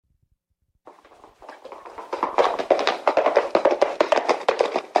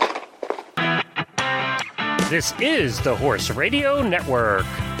This is the Horse Radio Network.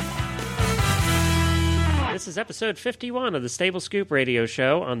 This is episode 51 of the Stable Scoop Radio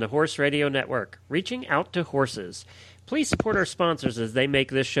Show on the Horse Radio Network, reaching out to horses. Please support our sponsors as they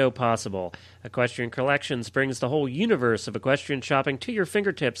make this show possible. Equestrian Collections brings the whole universe of equestrian shopping to your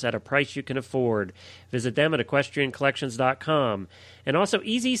fingertips at a price you can afford. Visit them at equestriancollections.com. And also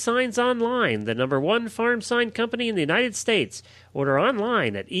Easy Signs Online, the #1 farm sign company in the United States. Order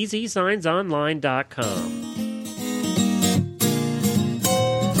online at easysignsonline.com.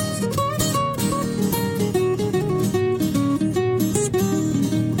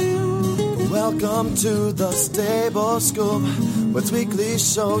 Welcome to the Stable Scoop, with weekly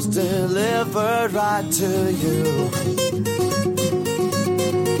shows delivered right to you.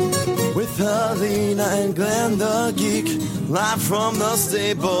 With Helena and Glenn the Geek, live from the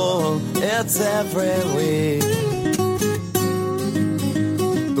stable, it's every week.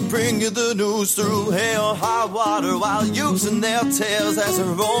 They bring you the news through hail or high water, while using their tails as their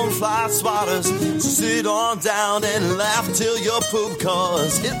own fly swatters. So sit on down and laugh till you poop,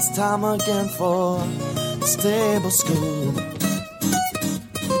 cause it's time again for the Stable Scoop.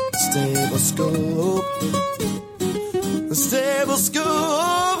 Stable Scoop. The Stable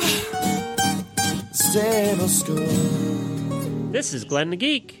Scoop. Stable Scoop. This is Glenn the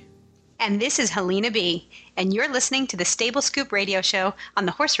Geek. And this is Helena B. And you're listening to the Stable Scoop Radio Show on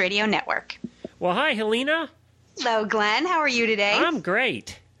the Horse Radio Network. Well, hi, Helena. Hello, Glenn. How are you today? I'm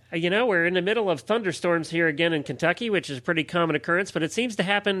great. You know, we're in the middle of thunderstorms here again in Kentucky, which is a pretty common occurrence, but it seems to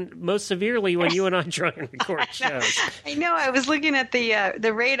happen most severely when you and I try and record shows. I know. I was looking at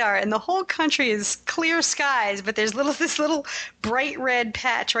the radar, and the whole country is clear skies, but there's this little bright red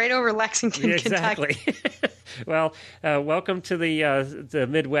patch right over Lexington, Exactly. Kentucky. Well, welcome to the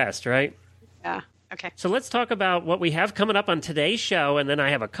Midwest, right? Yeah. Okay. So let's talk about what we have coming up on today's show, and then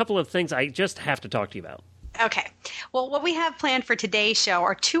I have a couple of things I just have to talk to you about. Okay. Well, what we have planned for today's show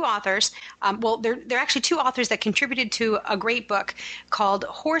are two authors. They're actually two authors that contributed to a great book called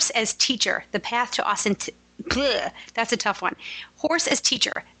Horse as Teacher, The Path to Authenticity. That's a tough one. Horse as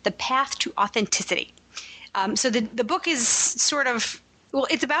Teacher, The Path to Authenticity. So the book is sort of, well,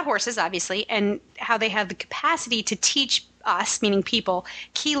 it's about horses, obviously, and how they have the capacity to teach us, meaning people,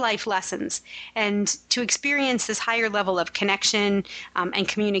 key life lessons, and to experience this higher level of connection and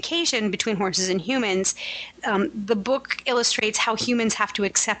communication between horses and humans. The book illustrates how humans have to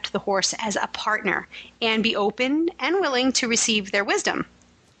accept the horse as a partner and be open and willing to receive their wisdom.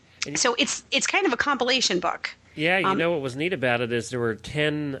 So it's kind of a compilation book. Yeah, you know what was neat about it is there were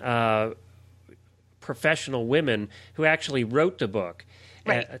 10 professional women who actually wrote the book.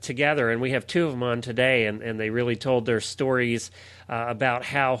 Right. Together, and we have two of them on today, and they really told their stories about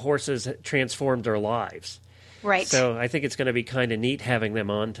how horses transformed their lives. Right. So I think it's going to be kind of neat having them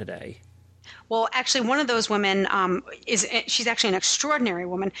on today. Well, actually, one of those women she's actually an extraordinary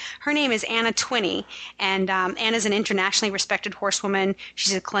woman. Her name is Anna Twinney, and Anna's an internationally respected horsewoman.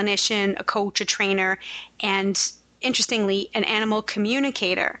 She's a clinician, a coach, a trainer, and interestingly, an animal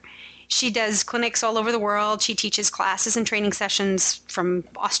communicator. She does clinics all over the world. She teaches classes and training sessions from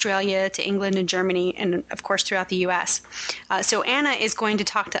Australia to England and Germany, and of course throughout the U.S. So Anna is going to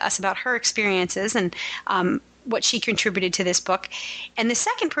talk to us about her experiences and what she contributed to this book. And the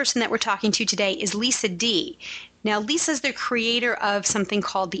second person that we're talking to today is Lisa D. Now, Lisa's the creator of something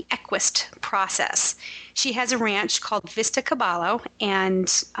called the Equist process. She has a ranch called Vista Caballo, and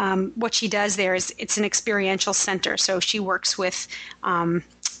what she does there is it's an experiential center. So she works with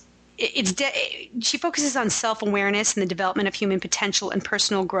she focuses on self-awareness and the development of human potential and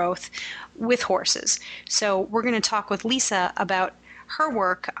personal growth with horses. So we're going to talk with Lisa about her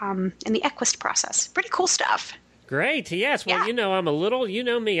work in the Equist process. Pretty cool stuff. Great. Yes. Well, Yeah. you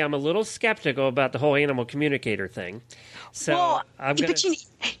know me, I'm a little skeptical about the whole animal communicator thing. So but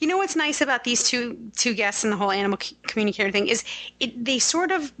you know what's nice about these two guests and the whole animal communicator thing is they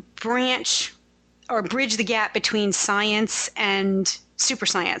sort of branch or bridge the gap between science and super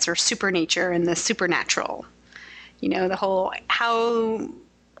science or super nature and the supernatural. You know, the whole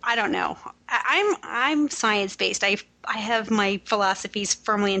I don't know. I'm science based. I have my philosophies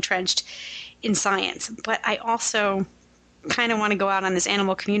firmly entrenched in science, but I also kind of want to go out on this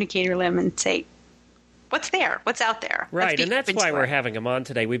animal communicator limb and say, what's there? What's out there? Right, and that's why we're having them on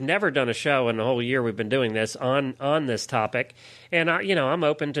today. We've never done a show in the whole year we've been doing this on this topic, and I'm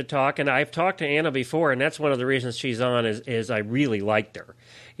open to talk. And I've talked to Anna before, and that's one of the reasons she's on is I really liked her.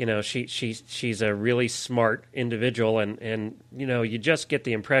 You know, she's a really smart individual, and you just get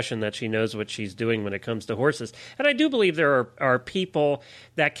the impression that she knows what she's doing when it comes to horses. And I do believe there are people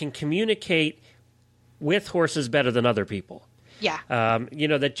that can communicate with horses better than other people. Yeah.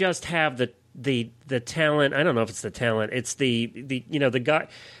 That just have the talent. I don't know if it's the talent. It's the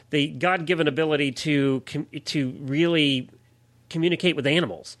God-given ability to really communicate with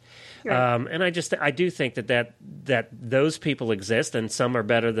animals. Right. And I do think that those people exist, and some are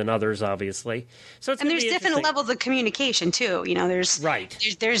better than others, obviously. So there's different levels of communication too. There's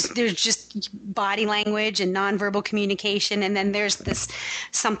just body language and nonverbal communication, and then there's this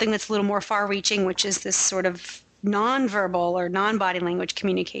something that's a little more far-reaching, which is this sort of nonverbal or non-body language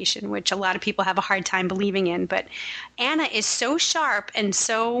communication, which a lot of people have a hard time believing in. But Anna is so sharp and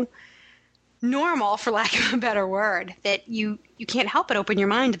so normal, for lack of a better word, that you can't help but open your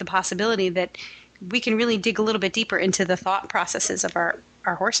mind to the possibility that we can really dig a little bit deeper into the thought processes of our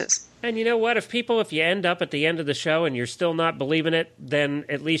horses. And you know what? If you end up at the end of the show and you're still not believing it, then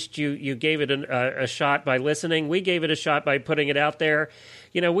at least you gave it a shot by listening. We gave it a shot by putting it out there.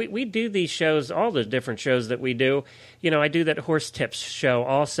 We do these shows, all the different shows that we do. I do that Horse Tips show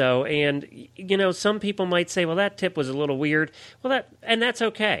also. And, some people might say, well, that tip was a little weird. Well, that's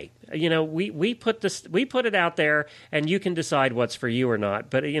okay. We put it out there, and you can decide what's for you or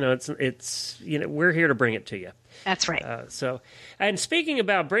not. But, it's we're here to bring it to you. That's right. And speaking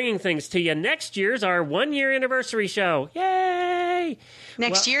about bringing things to you, next year's our 1-year anniversary show. Yay!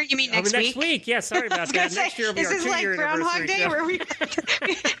 Next year? You mean next week? Next week, yeah, sorry about that. Next year will be our 2-year anniversary Day, show. Where we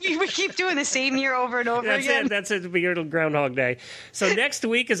keep doing the same year over and over again. That's it. It'll be Groundhog Day. So next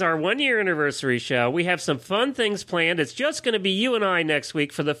week is our 1-year anniversary show. We have some fun things planned. It's just going to be you and I next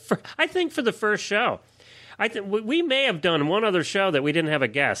week for the first show. I think we may have done one other show that we didn't have a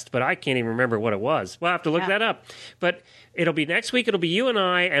guest, but I can't even remember what it was. We'll have to look that up. But it'll be next week. It'll be you and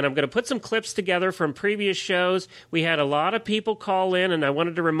I, and I'm going to put some clips together from previous shows. We had a lot of people call in, and I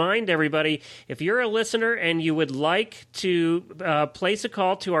wanted to remind everybody, if you're a listener and you would like to place a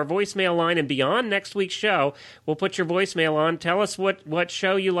call to our voicemail line and be on next week's show, we'll put your voicemail on. Tell us what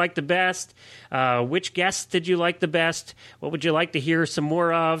show you like the best, which guests did you like the best, what would you like to hear some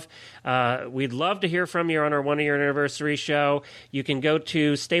more of. We'd love to hear from you on our 1-year anniversary show. You can go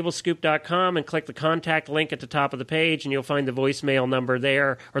to stablescoop.com and click the contact link at the top of the page, and you'll find the voicemail number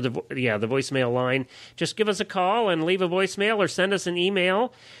there, or the voicemail line. Just give us a call and leave a voicemail, or send us an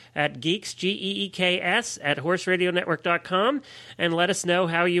email at geeks, GEEKS, at horseradionetwork.com, and let us know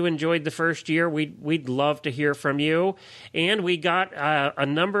how you enjoyed the first year. We'd love to hear from you. And we got a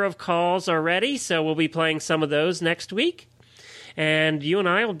number of calls already, so we'll be playing some of those next week. And you and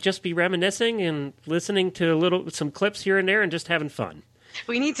I will just be reminiscing and listening to some clips here and there and just having fun.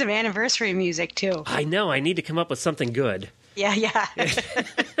 We need some anniversary music, too. I know. I need to come up with something good. Yeah.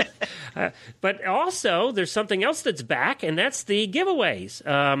 But also, there's something else that's back, and that's the giveaways.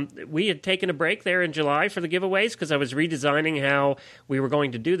 We had taken a break there in July for the giveaways because I was redesigning how we were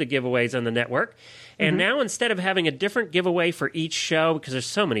going to do the giveaways on the network. And now, instead of having a different giveaway for each show, because there's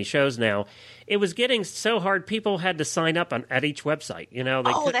so many shows now, it was getting so hard, people had to sign up at each website.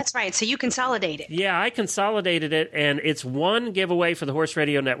 That's right. So you consolidate it. Yeah, I consolidated it, and it's one giveaway for the Horse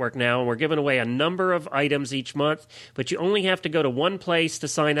Radio Network now, and we're giving away a number of items each month, but you only have to go to one place to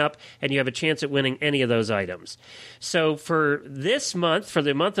sign up, and you have a chance at winning any of those items. So for this month, for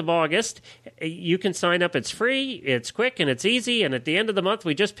the month of August, you can sign up. It's free, it's quick, and it's easy, and at the end of the month,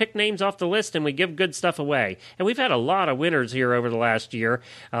 we just pick names off the list, and we give good stuff away. And we've had a lot of winners here over the last year,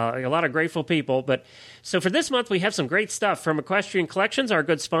 a lot of grateful people. But so for this month, we have some great stuff from Equestrian Collections, our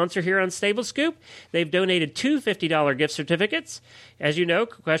good sponsor here on Stable Scoop. They've donated 2 $50 gift certificates. As you know,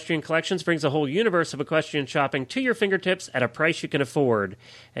 Equestrian Collections brings a whole universe of equestrian shopping to your fingertips at a price you can afford.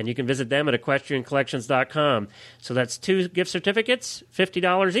 And you can visit them at equestriancollections.com. So that's 2 gift certificates,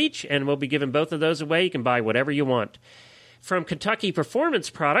 $50 each, and we'll be giving both of those away. You can buy whatever you want. From Kentucky Performance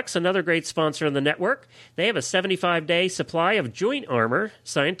Products, another great sponsor on the network, they have a 75-day supply of joint armor,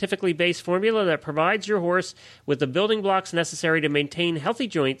 scientifically based formula that provides your horse with the building blocks necessary to maintain healthy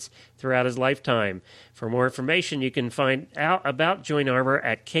joints throughout his lifetime. For more information, you can find out about joint armor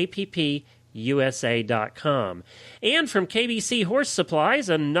at kppusa.com. And from KBC Horse Supplies,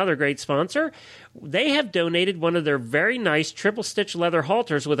 another great sponsor, they have donated one of their very nice triple-stitch leather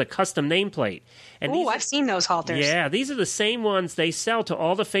halters with a custom nameplate. Oh, I've seen those halters. Yeah, these are the same ones they sell to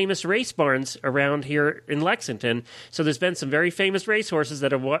all the famous race barns around here in Lexington. So there's been some very famous racehorses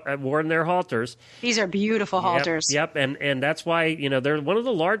that have worn their halters. These are beautiful halters. Yep, and that's why they're one of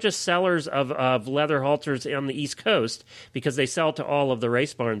the largest sellers of leather halters on the East Coast because they sell to all of the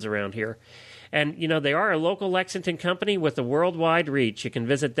race barns around here. And, they are a local Lexington company with a worldwide reach. You can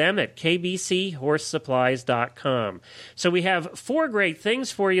visit them at kbchorse.supplies.com. So we have 4 great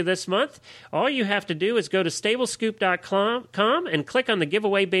things for you this month. All you have to do is go to stablescoop.com and click on the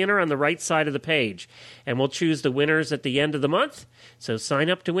giveaway banner on the right side of the page. And we'll choose the winners at the end of the month. So sign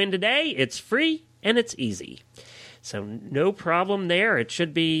up to win today. It's free and it's easy. So no problem there. It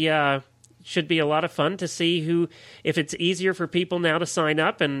should be a lot of fun to see if it's easier for people now to sign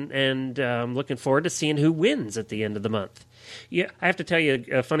up, and looking forward to seeing who wins at the end of the month. Yeah, I have to tell you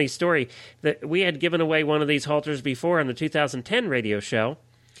a funny story. That we had given away one of these halters before on the 2010 radio show,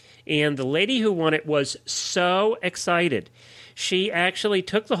 and the lady who won it was so excited. She actually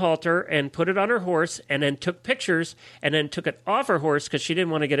took the halter and put it on her horse and then took pictures and then took it off her horse because she didn't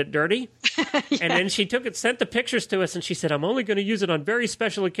want to get it dirty. Yes. And then she sent the pictures to us, and she said, I'm only going to use it on very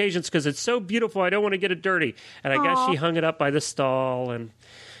special occasions because it's so beautiful. I don't want to get it dirty. And I guess she hung it up by the stall. And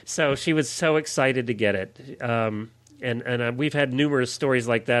so she was so excited to get it. And we've had numerous stories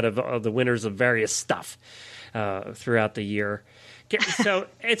like that of the winners of various stuff throughout the year. So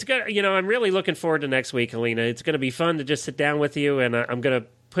it's good. I'm really looking forward to next week, Helena. It's going to be fun to just sit down with you, and I'm going to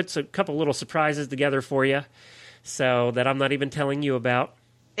put a couple little surprises together for you, so that I'm not even telling you about.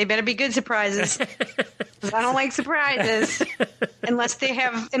 They better be good surprises. 'Cause I don't like surprises unless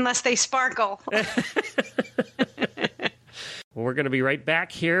they sparkle. Well, we're going to be right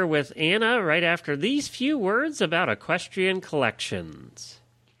back here with Anna right after these few words about Equestrian Collections.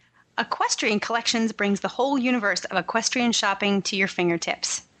 Equestrian Collections brings the whole universe of equestrian shopping to your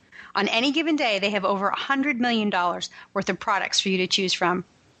fingertips. On any given day, they have over $100 million worth of products for you to choose from.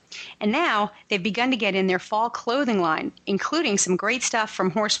 And now, they've begun to get in their fall clothing line, including some great stuff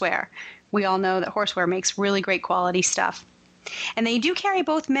from Horseware. We all know that Horseware makes really great quality stuff. And they do carry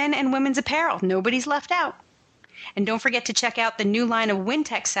both men and women's apparel. Nobody's left out. And don't forget to check out the new line of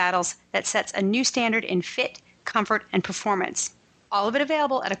Wintec saddles that sets a new standard in fit, comfort, and performance. All of it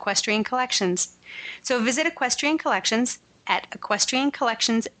available at Equestrian Collections. So visit Equestrian Collections at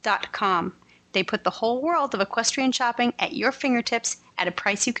equestriancollections.com. They put the whole world of equestrian shopping at your fingertips at a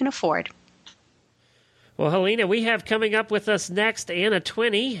price you can afford. Well, Helena, we have coming up with us next Anna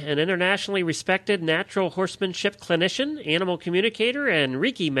Twinney, an internationally respected natural horsemanship clinician, animal communicator, and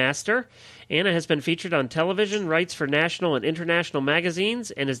Reiki master. Anna has been featured on television, writes for national and international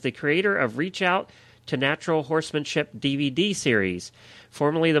magazines, and is the creator of Reach Out to Natural Horsemanship DVD series.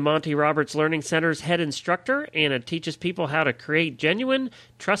 Formerly the Monty Roberts Learning Center's head instructor, Anna teaches people how to create genuine,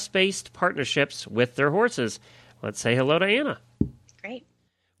 trust-based partnerships with their horses. Let's say hello to Anna. Great.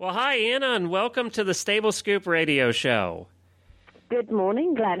 Well, hi, Anna, and welcome to the Stable Scoop Radio Show. Good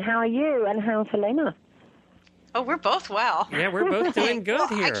morning, Glenn. How are you, and how's Helena? Oh, we're both well. Yeah, we're both doing good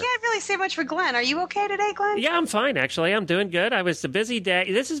here. I can't really say much for Glenn. Are you okay today, Glenn? Yeah, I'm fine, actually. I'm doing good. I was a busy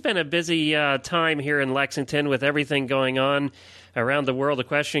day. This has been a busy time here in Lexington with everything going on around the World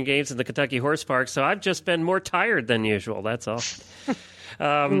Equestrian Games and the Kentucky Horse Park, so I've just been more tired than usual, that's all.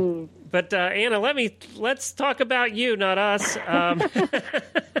 But Anna, let's talk about you, not us.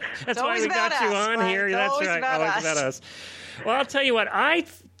 That's why we got you on here. That's right. Always about us. Well, I'll tell you what.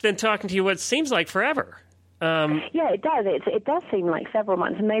 I've been talking to you what seems like forever. Yeah, it does. It does seem like several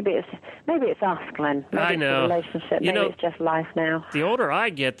months, and maybe it's us, Glenn. Maybe I know. It's the relationship. Maybe it's just life now. The older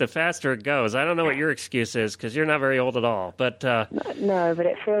I get, the faster it goes. I don't know what your excuse is because you're not very old at all. But no, but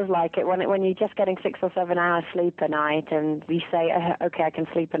it feels like it when you're just getting 6 or 7 hours sleep a night, and you say, okay, I can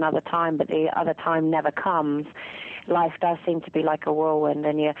sleep another time, but the other time never comes. Life does seem to be like a whirlwind,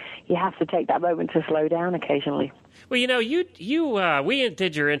 and you have to take that moment to slow down occasionally. Well, we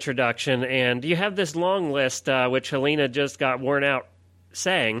did your introduction, and you have this long list, which Helena just got worn out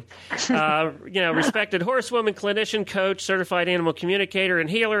saying. Respected horsewoman, clinician, coach, certified animal communicator, and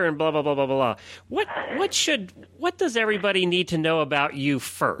healer, and blah blah blah blah blah. What does everybody need to know about you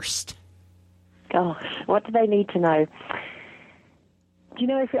first? Gosh, what do they need to know? You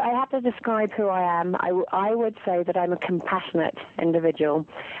know, if I have to describe who I am, I would say that I'm a compassionate individual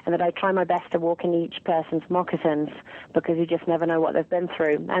and that I try my best to walk in each person's moccasins because you just never know what they've been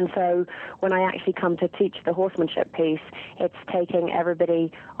through. And so when I actually come to teach the horsemanship piece, it's taking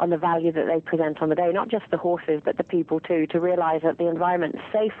everybody on the value that they present on the day, not just the horses, but the people too, to realize that the environment's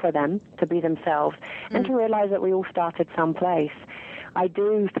safe for them to be themselves and to realize that we all started someplace. I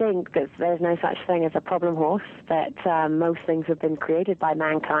do think that there's no such thing as a problem horse, that most things have been created by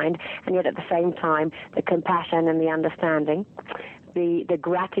mankind, and yet at the same time, the compassion and the understanding, the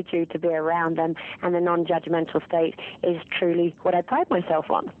gratitude to be around them, and the non-judgmental state is truly what I pride myself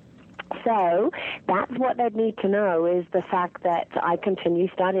on. So that's what they'd need to know, is the fact that I continue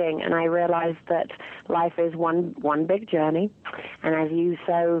studying, and I realize that life is one big journey, and as you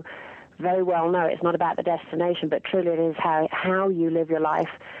so very well know it's not about the destination, but truly it is how you live your life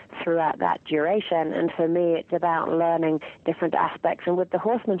throughout that duration. And for me, it's about learning different aspects. And with the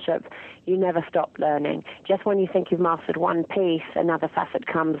horsemanship, you never stop learning. Just when you think you've mastered one piece, another facet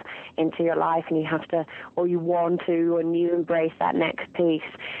comes into your life, and you have to, or you want to, and you embrace that next piece.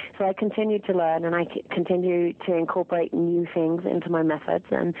 So I continue to learn, and I continue to incorporate new things into my methods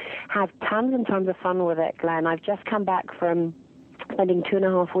and have tons and tons of fun with it, Glenn. I've just come back from spending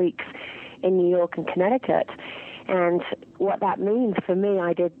 2.5 weeks in New York and Connecticut. And what that means for me,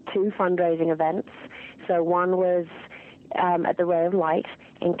 I did 2 fundraising events. So one was at the Ray of Light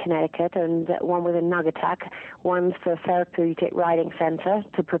in Connecticut, and one was in Naugatuck. One's for Therapeutic Riding Center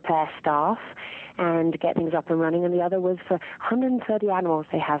to prepare staff and get things up and running, and the other was for 130 animals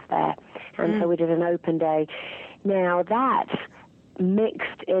they have there. And so we did an open day. Now that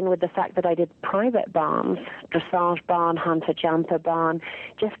mixed in with the fact that I did private barns, dressage barn, hunter jumper barn,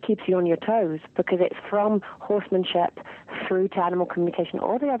 just keeps you on your toes, because it's from horsemanship through to animal communication,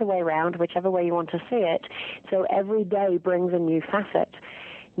 or the other way around, whichever way you want to see it. So every day brings a new facet.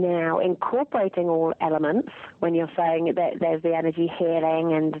 Now, incorporating all elements, when you're saying that there's the energy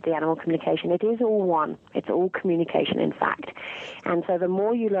healing and the animal communication, it is all one. It's all communication, in fact. And so the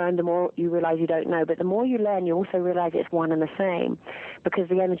more you learn, the more you realize you don't know. But the more you learn, you also realize it's one and the same, because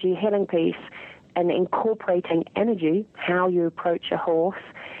the energy healing piece and incorporating energy, how you approach a horse,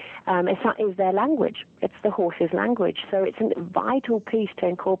 is their language. It's the horse's language. So it's a vital piece to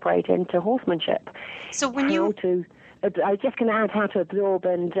incorporate into horsemanship. So when I was just going to add how to absorb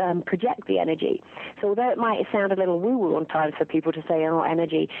and project the energy. So although it might sound a little woo-woo on times for people to say, oh,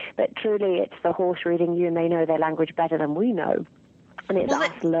 energy, but truly it's the horse reading you, and they know their language better than we know. And it's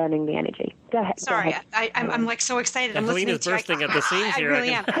us learning the energy. Go ahead. Sorry, I'm like so excited. I'm listening Kathleen's bursting at the seams here. I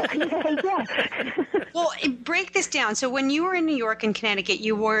really am. Well, break this down. So when you were in New York and Connecticut,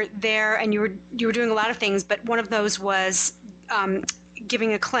 you were there and you were doing a lot of things, but one of those was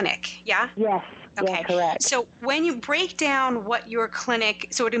giving a clinic, yeah? Yes. Okay. Yeah, correct. So when you break down what your clinic,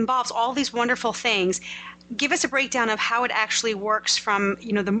 so it involves all these wonderful things, give us a breakdown of how it actually works from,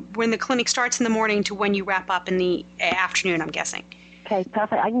 when the clinic starts in the morning to when you wrap up in the afternoon, I'm guessing. Okay,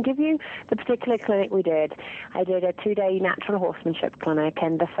 perfect. I can give you the particular clinic we did. I did a 2-day natural horsemanship clinic,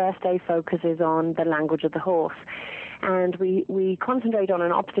 and the first day focuses on the language of the horse. And we concentrate on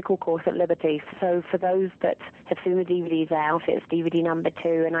an obstacle course at Liberty. So for those that have seen the DVDs out, it's DVD number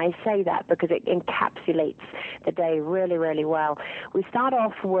 2, and I say that because it encapsulates the day really, really well. We start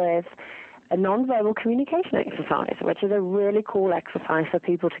off with a non-verbal communication exercise, which is a really cool exercise for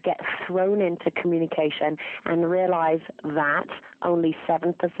people to get thrown into communication and realize that only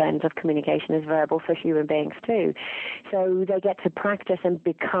 7% of communication is verbal for human beings too. So they get to practice and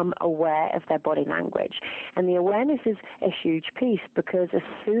become aware of their body language. And the awareness is a huge piece, because as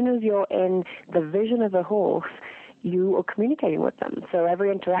soon as you're in the vision of a horse, you are communicating with them. So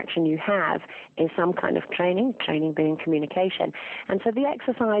every interaction you have is some kind of training being communication. And so the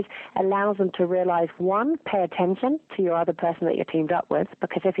exercise allows them to realize, one, pay attention to your other person that you're teamed up with,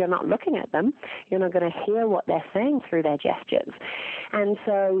 because if you're not looking at them, you're not going to hear what they're saying through their gestures. And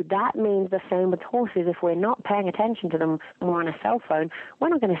so that means the same with horses. If we're not paying attention to them and we're on a cell phone, we're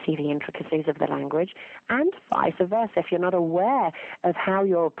not going to see the intricacies of the language, and vice versa. If you're not aware of how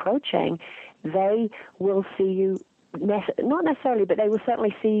you're approaching, they will see you, not necessarily, but they will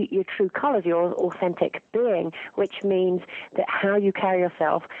certainly see your true colors, your authentic being, which means that how you carry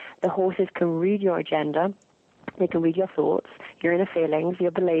yourself, the horses can read your agenda, they can read your thoughts, your inner feelings,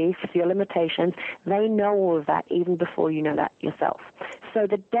 your beliefs, your limitations. They know all of that even before you know that yourself. So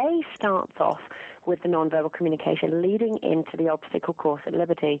the day starts off with the nonverbal communication leading into the obstacle course at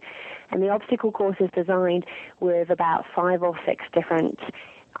Liberty. And the obstacle course is designed with about 5 or 6 different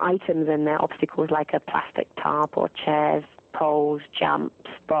items in their obstacles, like a plastic tarp or chairs, poles, jumps,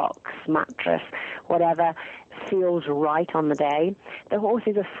 box, mattress, whatever feels right on the day. The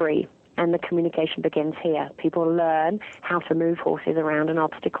horses are free, and the communication begins here. People learn how to move horses around an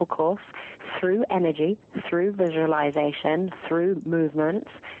obstacle course through energy, through visualization, through movements,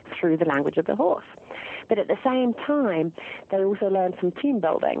 through the language of the horse. But at the same time, they also learn some team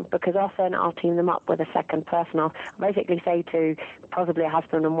building, because often I'll team them up with a second person. I'll basically say to possibly a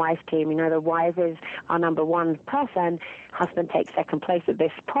husband and wife team, the wife is our number one person, husband takes second place at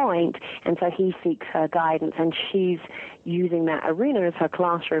this point, and so he seeks her guidance, and she's using that arena as her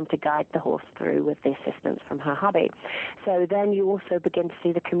classroom to guide the horse through with the assistance from her hubby. So then you also begin to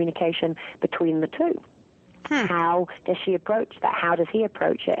see the communication between the two. How does she approach that? How does he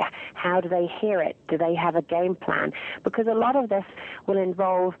approach it? How do they hear it? Do they have a game plan? Because a lot of this will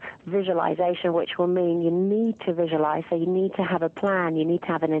involve visualization, which will mean you need to visualize. So you need to have a plan. You need to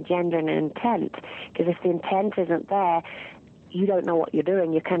have an agenda and an intent. Because if the intent isn't there, you don't know what you're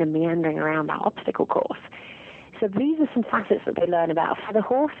doing. You're kind of meandering around that obstacle course. So these are some facets that they learn about. For the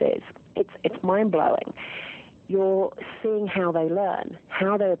horses, it's mind-blowing. You're seeing how they learn,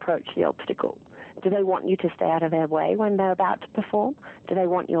 how they approach the obstacle. Do they want you to stay out of their way when they're about to perform? Do they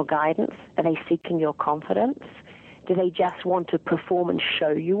want your guidance? Are they seeking your confidence? Do they just want to perform and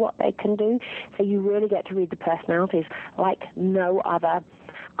show you what they can do? So you really get to read the personalities like no other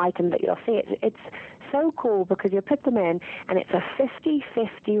item that you'll see. It's so cool because you put them in and it's a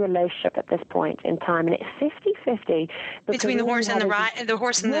 50-50 relationship at this point in time, and it's 50-50 between the horse and the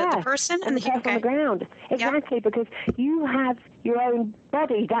horse and the person and the person on the ground. Exactly, because you have your own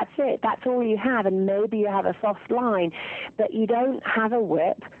body. That's it. That's all you have, and maybe you have a soft line, but you don't have a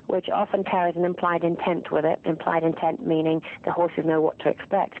whip, which often carries an implied intent with it. Implied intent meaning the horses know what to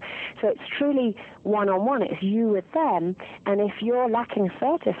expect. So it's truly one-on-one. It's you with them, and if you're lacking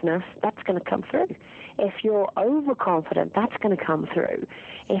assertiveness, that's going to come through. If you're overconfident, that's going to come through.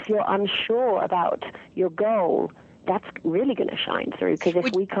 If you're unsure about your goal, that's really going to shine through, because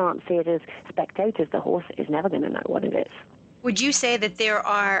if we can't see it as spectators, the horse is never going to know what it is. Would you say that there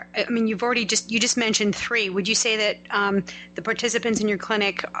are, I mean, you just mentioned 3. Would you say that the participants in your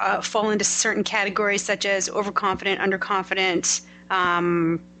clinic fall into certain categories such as overconfident, underconfident,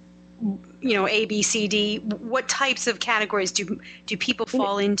 A, B, C, D? What types of categories do people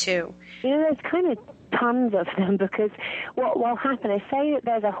fall into? There's kind of tons of them, because what will happen is, say that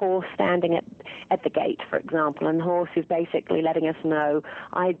there's a horse standing at the gate, for example, and the horse is basically letting us know,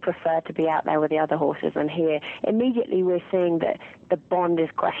 I'd prefer to be out there with the other horses than here. Immediately we're seeing that the bond is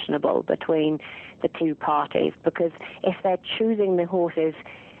questionable between the two parties, because if they're choosing the horses,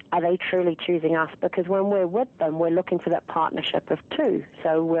 are they truly choosing us? Because when we're with them, we're looking for that partnership of 2,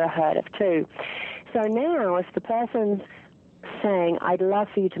 so we're a herd of 2. So now, if the person's saying, I'd love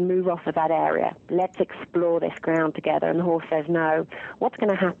for you to move off of that area, let's explore this ground together, and the horse says no, what's going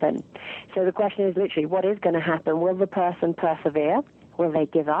to happen? So the question is literally, what is going to happen? Will the person persevere? Will they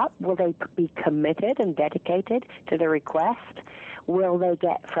give up? Will they be committed and dedicated to the request? Will they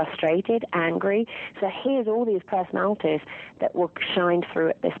get frustrated, angry? So here's all these personalities that will shine through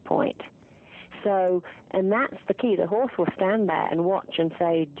at this point. So, and that's the key. The horse will stand there and watch and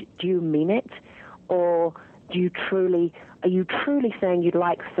say, do you mean it? Or are you truly saying you'd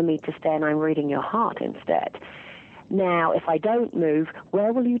like for me to stay and I'm reading your heart instead? Now, if I don't move,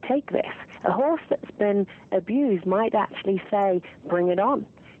 where will you take this? A horse that's been abused might actually say, bring it on.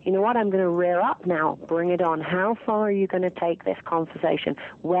 You know what, I'm going to rear up now. Bring it on. How far are you going to take this conversation?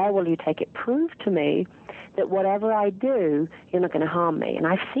 Where will you take it? Prove to me that whatever I do, you're not going to harm me. And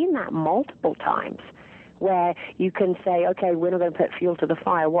I've seen that multiple times, where you can say, okay, we're not going to put fuel to the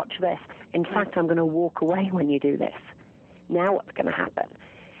fire. Watch this. In fact, I'm going to walk away when you do this. Now what's going to happen?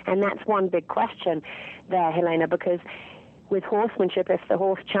 And that's one big question there, Helena, because with horsemanship, if the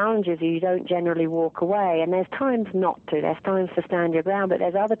horse challenges you, you don't generally walk away. And there's times not to. There's times to stand your ground, but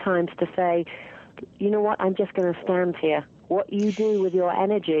there's other times to say, you know what, I'm just going to stand here. What you do with your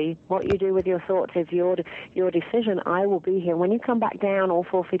energy, what you do with your thoughts is your decision. I will be here. When you come back down all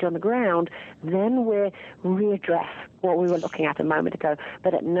 4 feet on the ground, then we'll readdress what we were looking at a moment ago.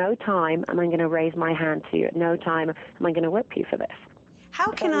 But at no time am I going to raise my hand to you. At no time am I going to whip you for this. How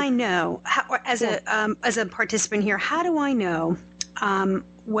can I know, as a participant here, how do I know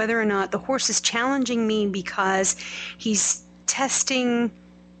whether or not the horse is challenging me because he's testing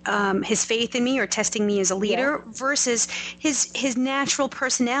his faith in me or testing me as a leader versus his natural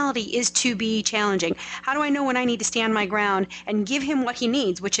personality is to be challenging? How do I know when I need to stand my ground and give him what he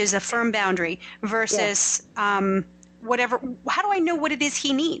needs, which is a firm boundary, versus whatever? How do I know what it is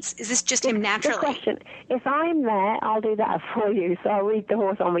he needs? Is this just him naturally? Good question. If I'm there, I'll do that for you. So I'll read the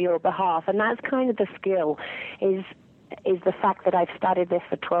horse on your behalf, and that's kind of the skill, is the fact that I've studied this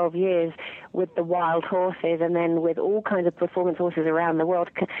for 12 years with the wild horses and then with all kinds of performance horses around the world.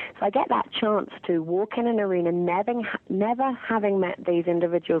 So I get that chance to walk in an arena, never having met these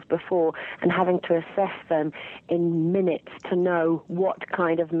individuals before, and having to assess them in minutes to know what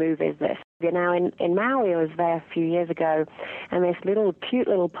kind of move is this. Now, in Maui, I was there a few years ago, and this cute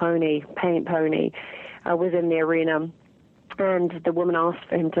little pony, paint pony, was in the arena, and the woman asked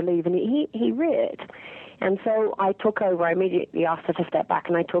for him to leave, and he reared. And so I took over. I immediately asked her to step back,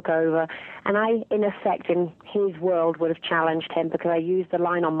 and I took over. And I, in effect, in his world, would have challenged him because I used the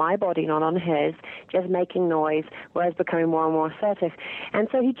line on my body, not on his, just making noise, whereas becoming more and more assertive. And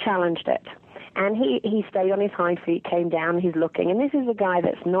so he challenged it. And he stayed on his hind feet, came down, he's looking. And this is a guy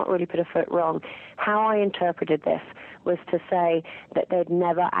that's not really put a foot wrong. How I interpreted this was to say that they'd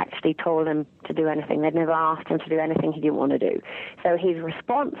never actually told him to do anything. They'd never asked him to do anything he didn't want to do. So his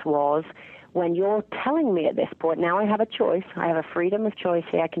response was, when you're telling me at this point, now I have a choice, I have a freedom of choice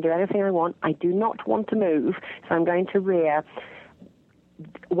here, I can do anything I want, I do not want to move, so I'm going to rear.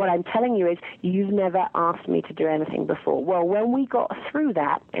 What I'm telling you is, you've never asked me to do anything before. Well, when we got through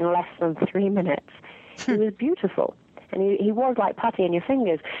that in less than 3 minutes, it was beautiful. And he was like putty in your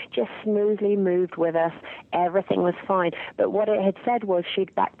fingers, just smoothly moved with us. Everything was fine. But what it had said was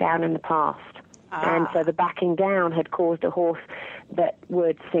she'd backed down in the past. And so the backing down had caused a horse that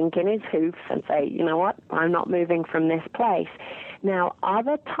would sink in his hoofs and say, you know what, I'm not moving from this place. Now,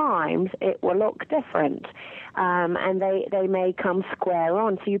 other times it will look different, and they may come square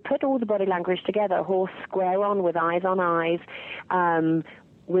on. So you put all the body language together, a horse square on with eyes on eyes,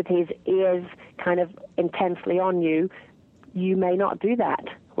 with his ears kind of intensely on you. You may not do that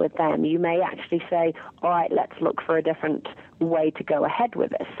with them. You may actually say, all right, let's look for a different way to go ahead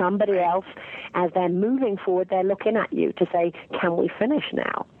with it. Somebody else, as they're moving forward, they're looking at you to say, can we finish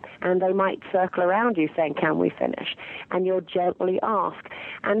now? And they might circle around you saying, can we finish? And you'll gently ask.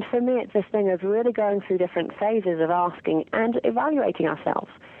 And for me, it's this thing of really going through different phases of asking and evaluating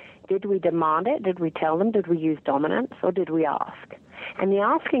ourselves. Did we demand it? Did we tell them? Did we use dominance? Or did we ask? And the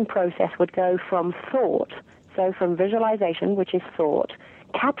asking process would go from thought, so from visualization, which is thought,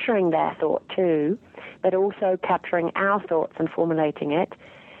 capturing their thought too, but also capturing our thoughts and formulating it,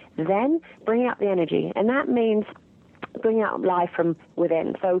 then bringing out the energy. And that means bringing out life from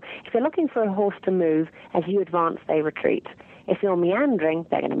within. So if you're looking for a horse to move, as you advance, they retreat. If you're meandering,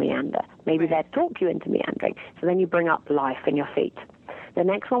 they're going to meander. Maybe they'll talk you into meandering. So then you bring up life in your feet. The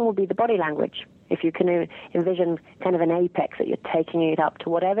next one will be the body language. If you can envision kind of an apex that you're taking it up to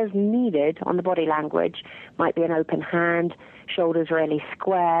whatever's needed on the body language, might be an open hand, shoulders really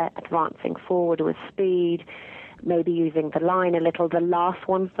square, advancing forward with speed, maybe using the line a little. The last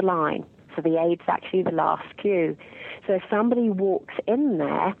one's the line. So the aid's actually the last cue. So if somebody walks in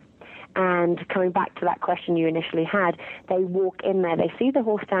there, and coming back to that question you initially had, they walk in there, they see the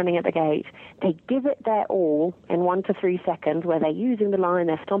horse standing at the gate, they give it their all in 1 to 3 seconds, where they're using the line,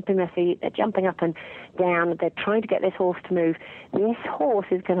 they're stomping their feet, they're jumping up and down, they're trying to get this horse to move. This horse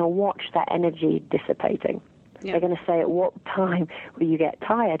is going to watch that energy dissipating. Yep. They're going to say, at what time will you get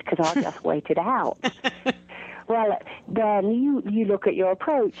tired? Because I just waited out. Well, then you look at your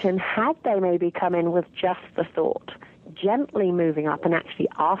approach, and had they maybe come in with just the thought, gently moving up and actually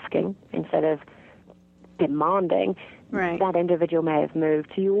asking instead of demanding, that individual may have moved.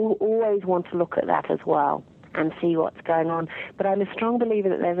 So you always want to look at that as well and see what's going on. But I'm a strong believer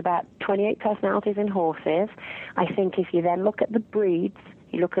that there's about 28 personalities in horses. I think if you then look at the breeds,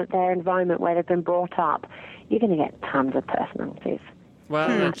 you look at their environment where they've been brought up, you're going to get tons of personalities.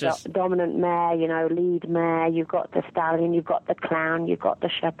 Well, dominant mare, lead mare, you've got the stallion, you've got the clown, you've got the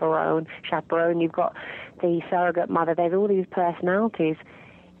chaperone, you've got the surrogate mother. There's all these personalities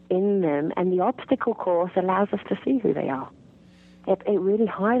in them, and the obstacle course allows us to see who they are. It really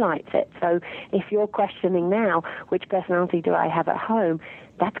highlights it. So if you're questioning now, which personality do I have at home,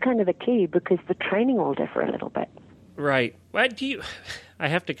 that's kind of the key, because the training will differ a little bit. Right. Why do you? I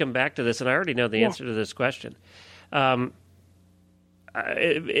have to come back to this, and I already know the answer to this question.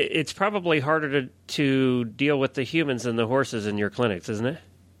 It's probably harder to deal with the humans than the horses in your clinics, isn't it?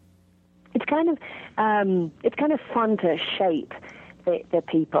 It's kind of fun to shape the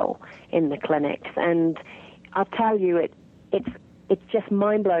people in the clinics, and I'll tell you, it's just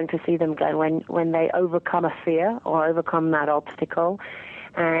mind blowing to see them go when they overcome a fear or overcome that obstacle,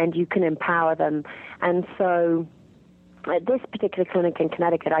 and you can empower them. And so, at this particular clinic in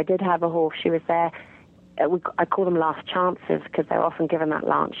Connecticut, I did have a horse. She was there. I call them last chances because they're often given that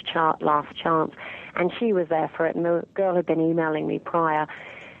last chance. And she was there for it, and the girl had been emailing me prior.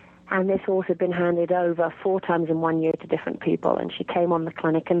 And this horse had been handed over 4 times in 1 year to different people. And she came on the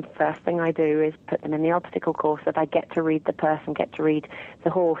clinic, and the first thing I do is put them in the obstacle course so that I get to read the person, get to read the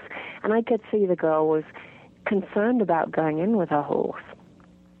horse. And I could see the girl was concerned about going in with her horse.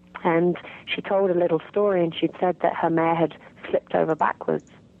 And she told a little story, and she'd said that her mare had flipped over backwards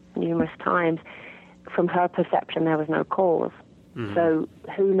numerous times. From her perception, there was no cause. Mm-hmm. So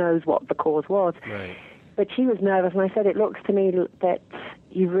who knows what the cause was. Right. But she was nervous, and I said, it looks to me that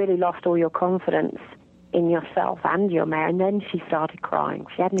you've really lost all your confidence in yourself and your mare. And then she started crying.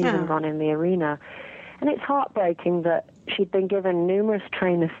 She hadn't even gone in the arena. And it's heartbreaking that she'd been given numerous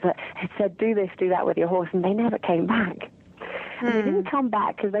trainers that had said, do this, do that with your horse, and they never came back. And they didn't come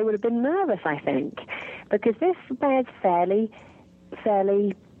back because they would have been nervous, I think, because this mare's fairly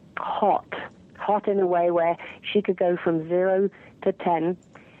hot hot in a way where she could go from 0 to 10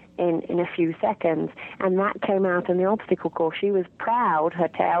 in a few seconds. And that came out in the obstacle course. She was proud. Her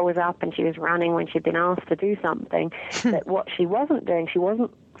tail was up and she was running when she'd been asked to do something. But what she wasn't doing, she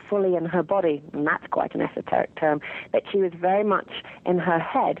wasn't fully in her body, and that's quite an esoteric term, but she was very much in her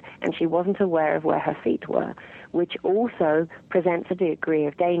head and she wasn't aware of where her feet were, which also presents a degree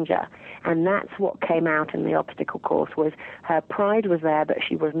of danger. And that's what came out in the obstacle course, was her pride was there, but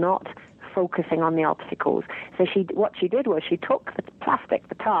she was not focusing on the obstacles. So what she did was she took the plastic,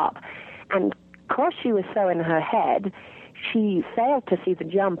 the tarp, and because she was so in her head, she failed to see the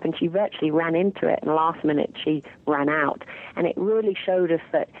jump and she virtually ran into it, and the last minute she ran out. And it really showed us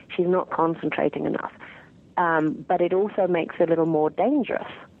that she's not concentrating enough. But it also makes her a little more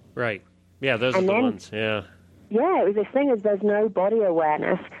dangerous. Right. Yeah, those are the ones, yeah. Yeah, it was this thing is there's no body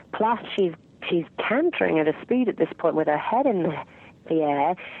awareness, plus she's cantering at a speed at this point with her head in the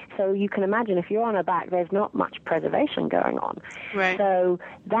air. So you can imagine if you're on her back, there's not much preservation going on. Right. So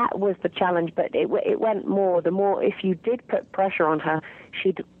that was the challenge, but it went more. The more, if you did put pressure on her,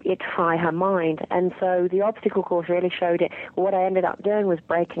 it'd fry her mind. And so the obstacle course really showed it. What I ended up doing was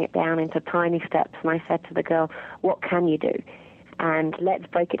breaking it down into tiny steps, and I said to the girl, what can you do? And let's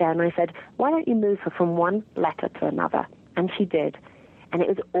break it down. And I said, why don't you move her from one letter to another? And she did. And it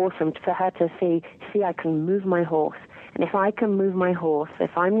was awesome for her to see, I can move my horse. And if I can move my horse,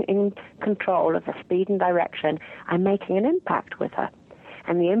 if I'm in control of the speed and direction, I'm making an impact with her.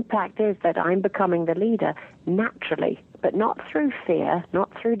 And the impact is that I'm becoming the leader naturally, but not through fear,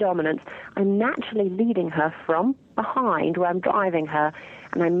 not through dominance. I'm naturally leading her from behind where I'm driving her,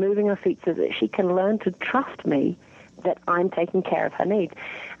 and I'm moving her feet so that she can learn to trust me that I'm taking care of her needs.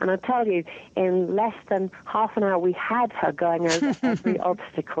 And I tell you, in less than half an hour, we had her going over every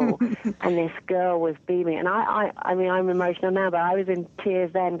obstacle, and this girl was beaming. And I mean, I'm emotional now, but I was in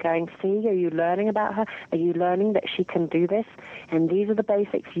tears then going, see, are you learning about her? Are you learning that she can do this? And these are the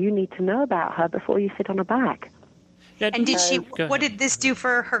basics you need to know about her before you sit on her back. And what did this do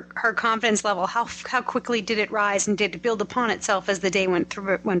for her confidence level? How quickly did it rise, and did it build upon itself as the day went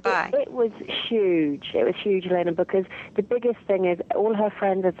by? It was huge. It was huge, Elena, because the biggest thing is all her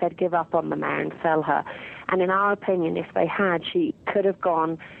friends had said give up on the mare and sell her. And in our opinion, if they had, she could have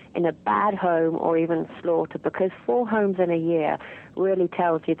gone in a bad home or even slaughtered, because 4 homes in a year really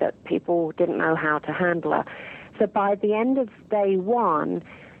tells you that people didn't know how to handle her. So by the end of day 1,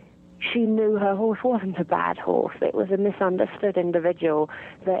 she knew her horse wasn't a bad horse. It was a misunderstood individual.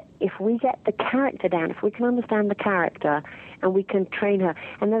 That if we get the character down, if we can understand the character and we can train her,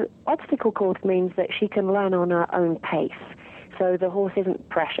 and the obstacle course means that she can learn on her own pace. So the horse isn't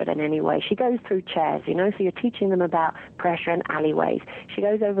pressured in any way. She goes through chairs, so you're teaching them about pressure and alleyways. She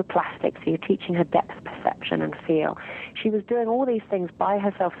goes over plastic, so you're teaching her depth perception and feel. She was doing all these things by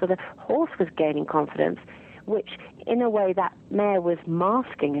herself, so the horse was gaining confidence, which in a way that mare was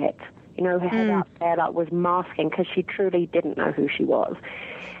masking it. Her head up, tail up was masking, because she truly didn't know who she was.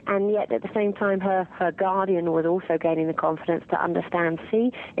 And yet at the same time, her guardian was also gaining the confidence to understand,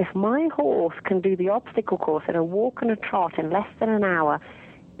 see, if my horse can do the obstacle course in a walk and a trot in less than an hour,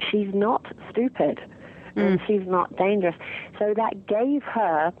 she's not stupid and she's not dangerous. So that gave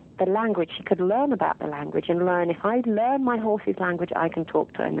her the language. She could learn about the language and learn, if I learn my horse's language, I can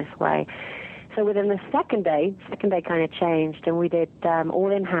talk to her in this way. So within the second day kind of changed, and we did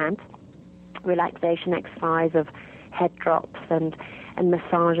all in hand relaxation exercise of head drops and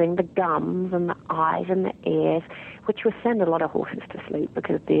massaging the gums and the eyes and the ears, which will send a lot of horses to sleep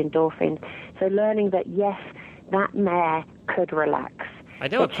because of the endorphins. So learning that, yes, that mare could relax. I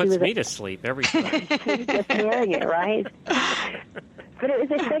know, it puts me to sleep every time. Just hearing it, right? But it was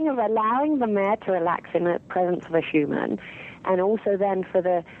this thing of allowing the mare to relax in the presence of a human, and also then for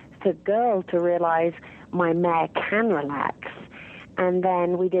the girl to realize my mare can relax. And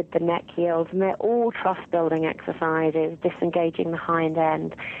then we did the neck yields, and they're all trust-building exercises, disengaging the hind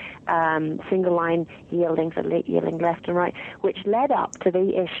end, single line yielding, so yielding left and right, which led up to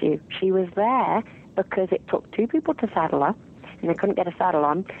the issue. She was there because it took 2 people to saddle her, and they couldn't get a saddle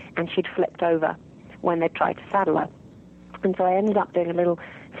on, and she'd flipped over when they tried to saddle her. And so I ended up doing a little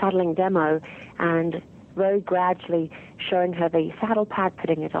saddling demo, and very gradually showing her the saddle pad,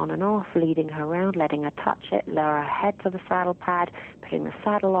 putting it on and off, leading her around, letting her touch it, lower her head to the saddle pad, putting the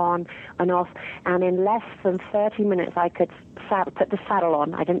saddle on and off. And in less than 30 minutes, I could put the saddle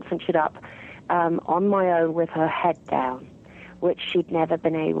on. I didn't cinch it up, on my own with her head down, which she'd never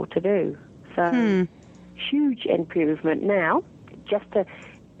been able to do. So huge improvement. Now, just to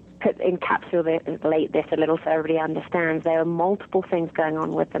encapsulate this a little so everybody understands. There are multiple things going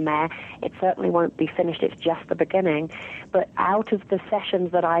on with the mare. It certainly won't be finished. It's just the beginning. But out of the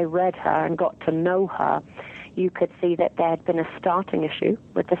sessions that I read her and got to know her, you could see that there had been a starting issue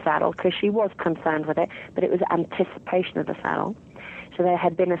with the saddle because she was concerned with it, but it was anticipation of the saddle. So there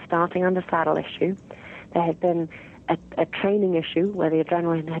had been a starting under saddle issue. There had been a training issue where the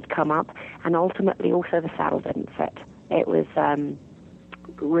adrenaline had come up, and ultimately also the saddle didn't fit. It was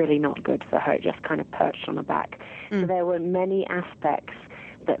really not good for her. It just kind of perched on her back. So there were many aspects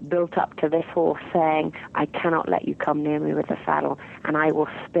that built up to this horse saying, I cannot let you come near me with the saddle, and I will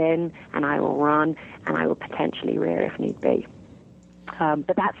spin, and I will run, and I will potentially rear if need be.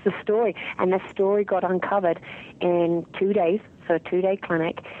 But that's the story, and the story got uncovered in 2 days, so a 2-day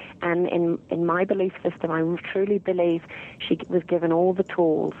clinic, and in my belief system, I truly believe she was given all the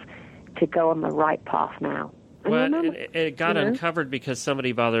tools to go on the right path now. And Well, remember, it got uncovered because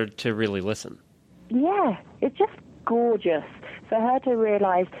somebody bothered to really listen. Yeah, it's just gorgeous for her to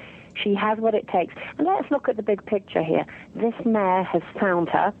realize she has what it takes. And let's look at the big picture here. This mare has found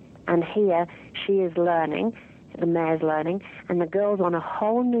her, and here she is learning, the mare's learning, and the girl's on a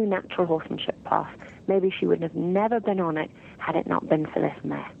whole new natural horsemanship path. Maybe she would have never been on it had it not been for this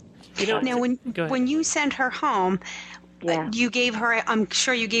mare. You know, Now, when you sent her home, you gave her, I'm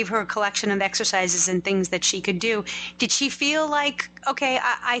sure you gave her a collection of exercises and things that she could do. Did she feel like, okay,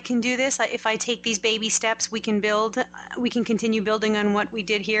 I can do this? If I take these baby steps, we can continue building on what we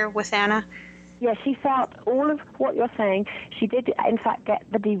did here with Anna? Yeah, she felt all of what you're saying. She did, in fact, get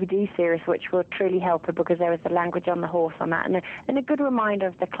the DVD series, which will truly help her because there was the language on the horse on that, and a good reminder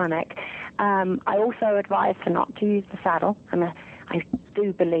of the clinic. I also advised her not to use the saddle, and I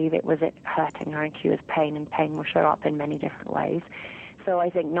do believe it was it hurting her, and she was pain, and pain will show up in many different ways. So I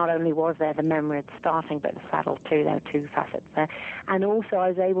think not only was there the memory of starting, but the saddle too. There were two facets there. And also I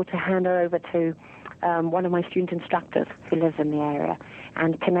was able to hand her over to one of my student instructors who lives in the area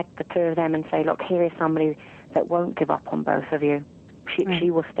and connect the two of them and say, look, here is somebody that won't give up on both of you.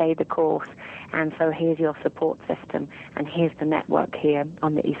 She will stay the course, and so here's your support system, and here's the network here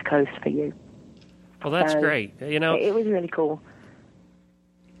on the East Coast for you. Well, that's great. You know, it was really cool.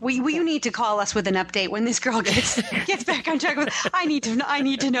 You need to call us with an update when this girl gets back on track. I need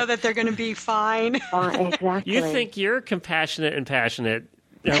to know that they're going to be fine. Exactly. You think you're compassionate and passionate.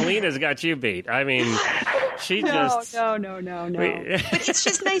 Alina's got you beat. I mean, she just... No. But it's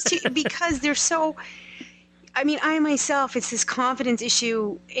just nice because they're so... I mean, I myself, it's this confidence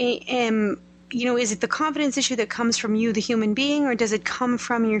issue. Is it the confidence issue that comes from you, the human being, or does it come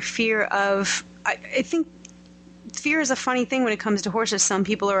from your fear of... I think fear is a funny thing when it comes to horses. Some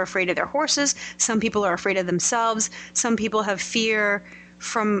people are afraid of their horses. Some people are afraid of themselves. Some people have fear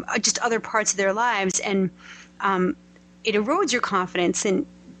from just other parts of their lives, and it erodes your confidence. And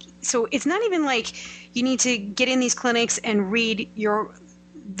so it's not even like you need to get in these clinics and read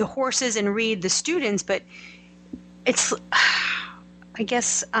the horses and read the students, but it's, I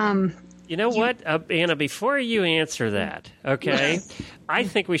guess... You know what, Anna, before you answer that, okay, I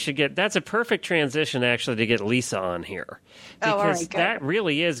think we should that's a perfect transition, actually, to get Lisa on here. Because that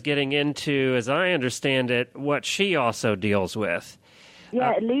really is getting into, as I understand it, what she also deals with.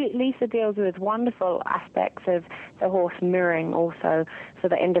 Yeah, Lisa deals with wonderful aspects of the horse mirroring also, so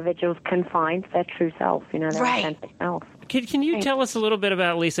that individuals can find their true self, their authentic self. Can you tell us a little bit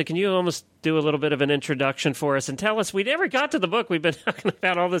about Lisa? Can you almost do a little bit of an introduction for us and tell us? We never got to the book. We've been talking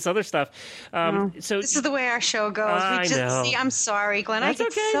about all this other stuff. So this is the way our show goes. See, I'm sorry, Glenn. That's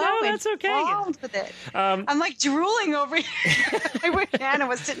okay. That's okay. With it. I'm like drooling over here. I wish Anna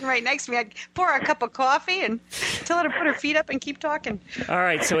was sitting right next to me. I'd pour her a cup of coffee and tell her to put her feet up and keep talking. All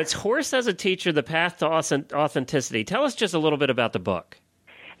right. So it's Horse as a Teacher, The Path to Authenticity. Tell us just a little bit about the book.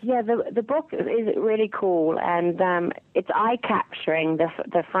 Yeah, the book is really cool, and it's eye-capturing,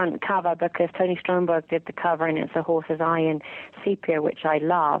 the front cover, because Tony Stromberg did the cover, and it's a horse's eye in sepia, which I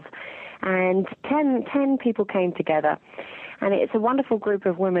love. And 10 people came together, and it's a wonderful group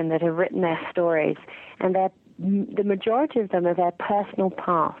of women that have written their stories, and the majority of them are their personal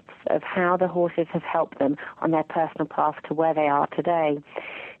paths of how the horses have helped them on their personal path to where they are today.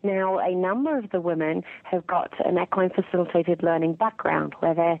 Now, a number of the women have got an equine facilitated learning background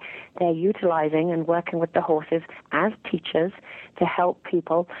where they're utilizing and working with the horses as teachers to help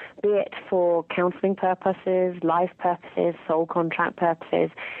people, be it for counseling purposes, life purposes, soul contract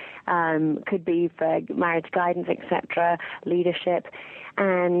purposes, could be for marriage guidance, etc., leadership.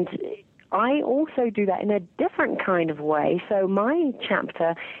 And I also do that in a different kind of way. So my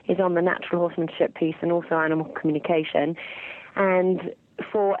chapter is on the natural horsemanship piece and also animal communication. And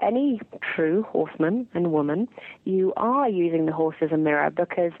for any true horseman and woman, you are using the horse as a mirror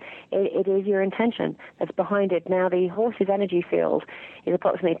because it is your intention that's behind it. Now, the horse's energy field is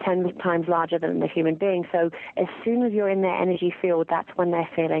approximately 10 times larger than the human being. So as soon as you're in their energy field, that's when they're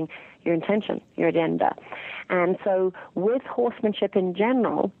feeling your intention, your agenda. And so with horsemanship in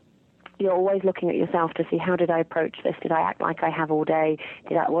general, you're always looking at yourself to see, how did I approach this? Did I act like I have all day?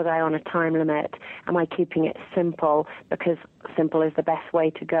 Was I on a time limit? Am I keeping it simple? Because simple is the best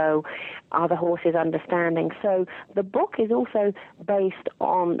way to go. Are the horses understanding? So the book is also based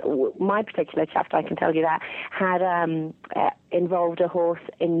on my particular chapter, I can tell you that, had involved a horse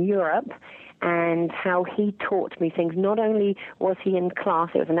in Europe, and how he taught me things. Not only was he in class,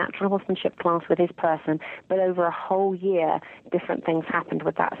 it was a natural horsemanship class with his person, but over a whole year, different things happened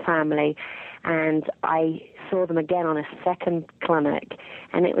with that family. And I saw them again on a second clinic,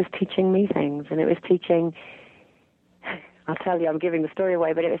 and it was teaching me things. And it was teaching, I'll tell you, I'm giving the story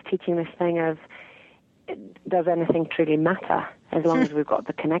away, but it was teaching this thing of, does anything truly matter as long as we've got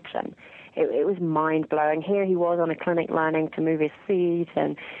the connection? It was mind-blowing. Here he was on a clinic learning to move his feet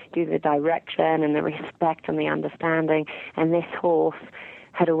and do the direction and the respect and the understanding, and this horse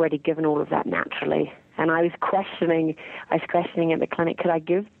had already given all of that naturally. And I was questioning at the clinic, could I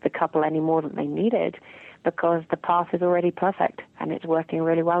give the couple any more than they needed? Because the path is already perfect, and it's working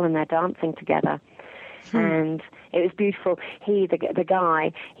really well, and they're dancing together. And it was beautiful. The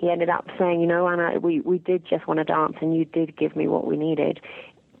guy, he ended up saying, you know, Anna, we did just want to dance, and you did give me what we needed,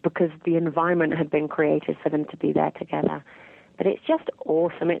 because the environment had been created for them to be there together. But it's just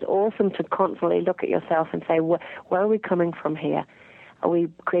awesome. It's awesome to constantly look at yourself and say, where are we coming from here? Are we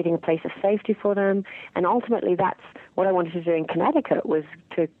creating a place of safety for them? And ultimately, that's what I wanted to do in Connecticut, was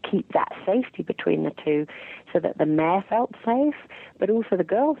to keep that safety between the two, so that the mare felt safe, but also the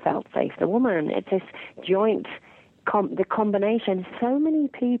girl felt safe, the woman. It's this joint the combination. So many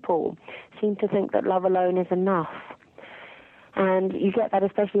people seem to think that love alone is enough. And you get that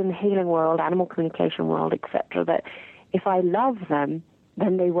especially in the healing world, animal communication world, etc., that if I love them,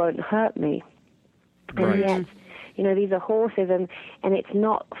 then they won't hurt me. Right. And yet, you know, these are horses, and it's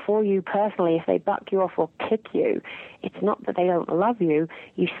not for you personally. If they buck you off or kick you, it's not that they don't love you.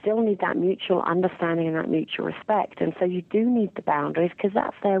 You still need that mutual understanding and that mutual respect. And so you do need the boundaries, because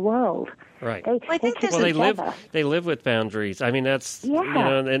that's their world. Right. They live with boundaries. I mean, that's, you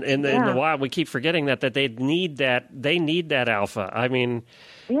know, in the wild, we keep forgetting that they need that alpha. I mean,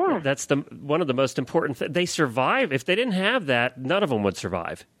 that's one of the most important things. They survive. If they didn't have that, none of them would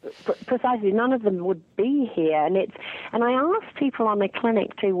survive. Precisely. None of them would be here. And I ask people on the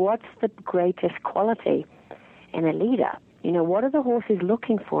clinic too, what's the greatest quality in a leader? You know, what are the horses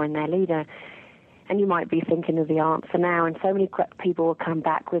looking for in their leader? And you might be thinking of the answer now, and so many people will come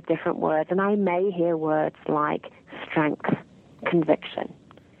back with different words, and I may hear words like strength, conviction,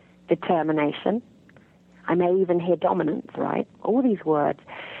 determination. I may even hear dominance, right? All these words.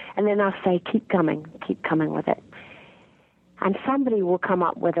 And then I'll say, keep coming with it. And somebody will come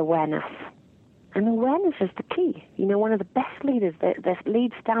up with awareness. And awareness is the key. You know, one of the best leaders, the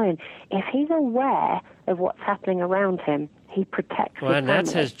lead stallion, if he's aware of what's happening around him, he protects and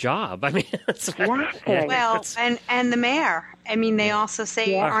that's his job. I mean, exactly. Well, and the mare. I mean, they also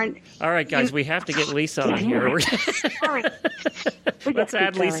say aren't. All right, guys, we have to get Lisa on here. Sorry. Let's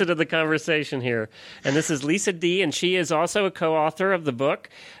add Lisa to the conversation here. And this is Lisa D., and she is also a co-author of the book,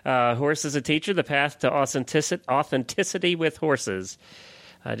 Horse as a Teacher, The Path to Authenticity with Horses.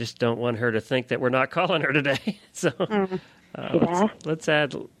 I just don't want her to think that we're not calling her today. So let's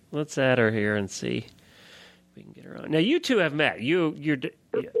add her here and see. We can get her on. Now, you two have met. I have.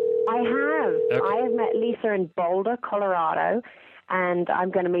 Okay. I have met Lisa in Boulder, Colorado, and I'm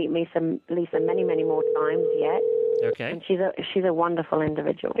going to meet Lisa many, many more times yet. Okay. And she's a wonderful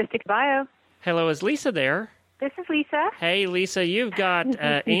individual. Mystic Bio. Hello, is Lisa there? This is Lisa. Hey, Lisa, you've got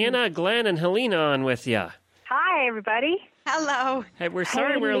Anna, Glenn, and Helena on with you. Hi, everybody. Hello. Hey, we're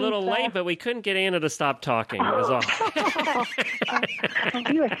sorry we're a little late, but we couldn't get Anna to stop talking. It was all.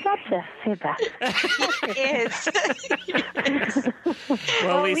 You are such a fibber. Is.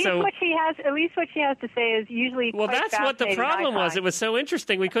 Well, Lisa, at least what she has to say is usually. Well, that's what the problem was. It was so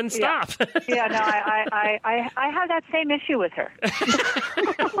interesting we couldn't stop. Yeah, no, I have that same issue with her.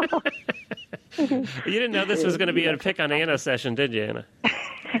 You didn't know this was going to be a pick on Anna session, did you, Anna?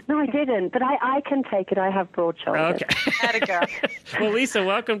 No, I didn't, but I can take it. I have broad shoulders. Okay. Gotta go. Well, Lisa,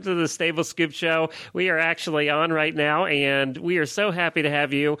 welcome to the Stable Scoop Show. We are actually on right now, and we are so happy to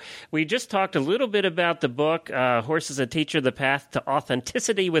have you. We just talked a little bit about the book, Horse as a Teacher, The Path to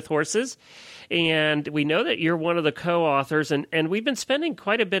Authenticity with Horses. And we know that you're one of the co-authors, and we've been spending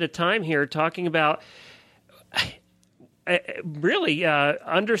quite a bit of time here talking about really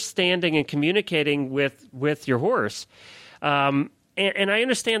understanding and communicating with your horse. And I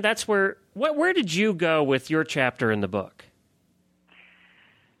understand that's where did you go with your chapter in the book?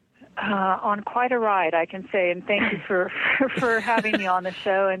 On quite a ride, I can say, and thank you for having me on the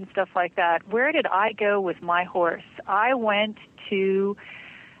show and stuff like that. Where did I go with my horse? I went to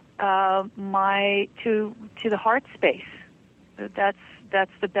to the heart space. That's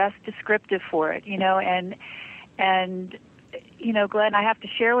the best descriptive for it, and Glenn, I have to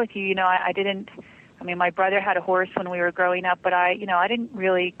share with you, my brother had a horse when we were growing up, but I didn't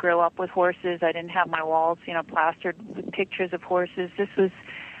really grow up with horses. I didn't have my walls, plastered with pictures of horses. This was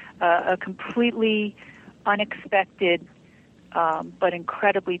a completely unexpected but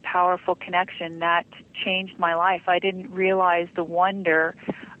incredibly powerful connection that changed my life. I didn't realize the wonder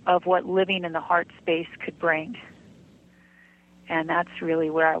of what living in the heart space could bring. And that's really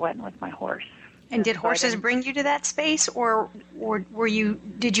where I went with my horse. And did horses bring you to that space, or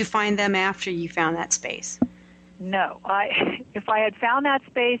did you find them after you found that space? No. If I had found that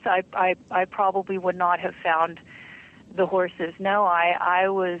space, I probably would not have found the horses. No, I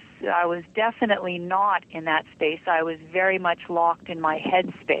was definitely not in that space. I was very much locked in my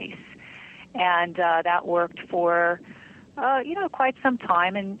head space, and that worked for quite some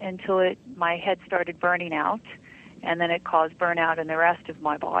time until my head started burning out, and then it caused burnout in the rest of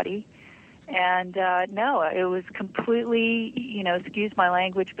my body. And no, it was completely, excuse my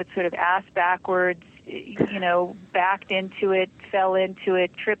language, but sort of ass backwards, backed into it, fell into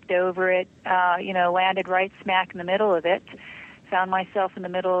it, tripped over it, landed right smack in the middle of it. Found myself in the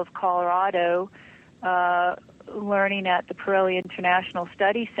middle of Colorado, learning at the Pirelli International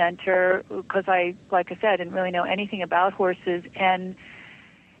Study Center because like I said, didn't really know anything about horses.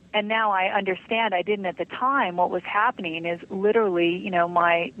 And now I understand, I didn't at the time, what was happening is literally,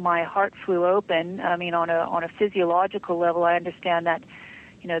 my heart flew open. I mean, on a physiological level, I understand that,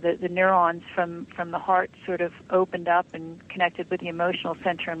 the neurons from the heart sort of opened up and connected with the emotional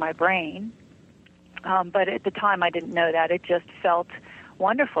center in my brain. But at the time, I didn't know that. It just felt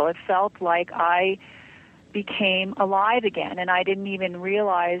wonderful. It felt like I became alive again, and I didn't even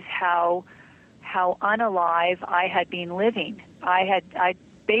realize how unalive I had been living. I'd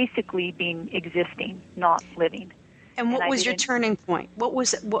basically been existing, not living. And what was your turning point?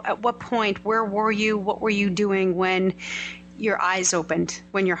 At what point, where were you? What were you doing when your eyes opened,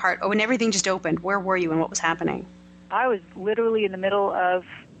 when your heart, when everything just opened? Where were you and what was happening? I was literally in the middle of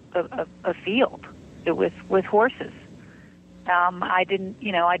a field with horses. I didn't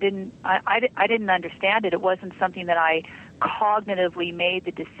understand it. It wasn't something that I cognitively made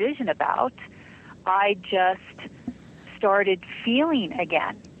the decision about. I just started feeling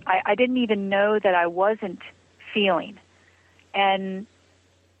again. I didn't even know that I wasn't feeling, and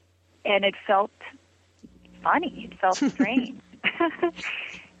it felt funny. It felt strange.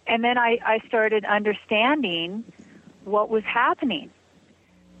 And then I started understanding what was happening.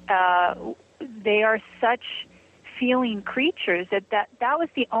 They are such feeling creatures that was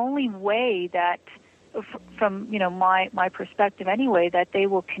the only way that, from my perspective anyway, that they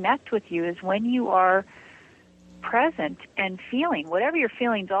will connect with you is when you are present and feeling. Whatever your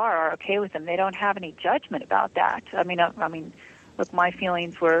feelings are okay with them. They don't have any judgment about that. I mean, look, my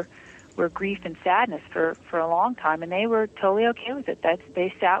feelings were grief and sadness for a long time, and they were totally okay with it.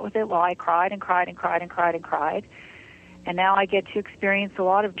 They sat with it while I cried and cried and cried and cried and cried. And now I get to experience a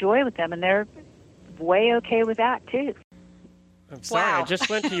lot of joy with them, and they're way okay with that too. I'm sorry, wow. I just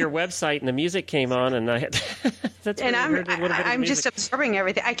went to your website and the music came on, and I'm just absorbing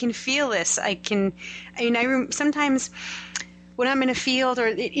everything. I can feel this. Sometimes when I'm in a field, or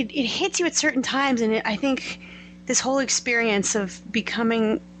it hits you at certain times, and I think this whole experience of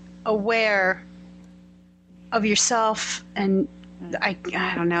becoming aware of yourself, and I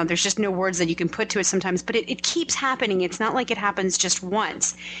don't know, there's just no words that you can put to it sometimes, but it keeps happening. It's not like it happens just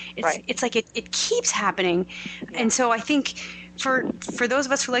once. It's like it keeps happening. Yeah. And so I think for those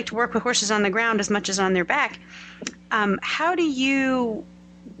of us who like to work with horses on the ground as much as on their back, how do you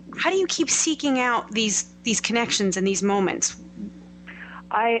keep seeking out these connections and these moments?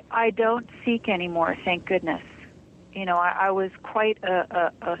 I don't seek anymore, thank goodness. I was quite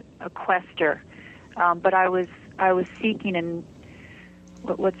a quester, but I was seeking, and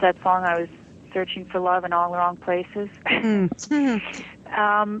what's that song? I was searching for love in all the wrong places. And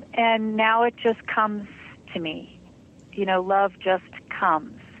now it just comes to me. Love just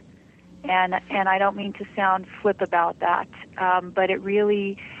comes. And I don't mean to sound flip about that, but it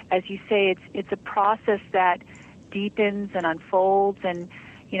really, as you say, it's a process that deepens and unfolds. And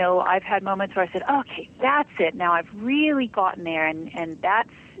I've had moments where I said, okay, that's it. Now I've really gotten there, and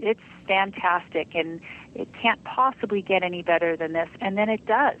it's fantastic, and it can't possibly get any better than this. And then it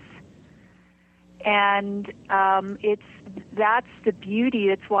does. And that's the beauty.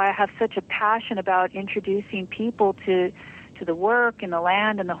 That's why I have such a passion about introducing people to the work and the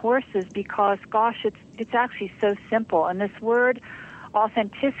land and the horses, because, gosh, it's actually so simple. And this word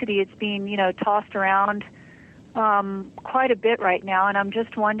authenticity, it's being, tossed around quite a bit right now, and I'm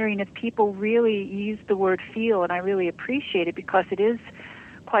just wondering if people really use the word feel, and I really appreciate it, because it is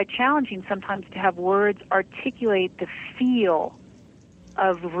quite challenging sometimes to have words articulate the feel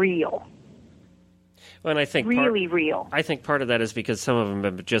of real. Well, and I think really real. I think part of that is because some of them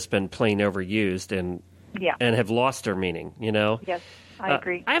have just been plain overused and have lost their meaning, Yes, I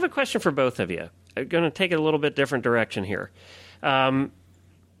agree. I have a question for both of you. I'm going to take it a little bit different direction here.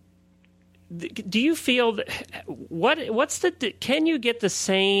 Do you feel that can you get the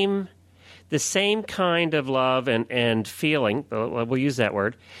same kind of love and feeling, we'll use that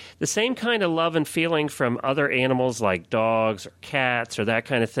word, the same kind of love and feeling from other animals like dogs or cats or that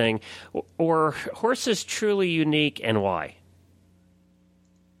kind of thing, or horses truly unique, and why?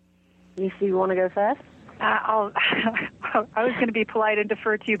 You want to go first? I was going to be polite and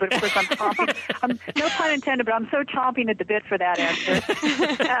defer to you, but of course I'm chomping. No pun intended, but I'm so chomping at the bit for that answer.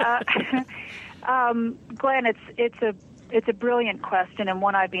 Glenn, it's a brilliant question, and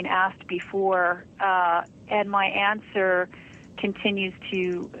one I've been asked before, and my answer continues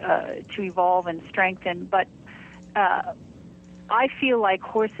to evolve and strengthen. But I feel like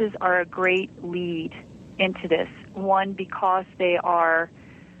horses are a great lead into this. One, because they are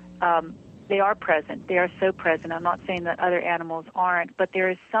present. They are so present. I'm not saying that other animals aren't, but there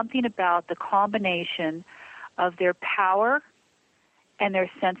is something about the combination of their power and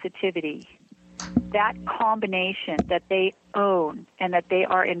their sensitivity. That combination that they own and that they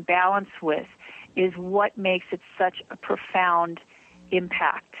are in balance with is what makes it such a profound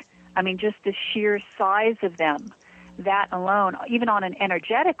impact. I mean, just the sheer size of them, that alone, even on an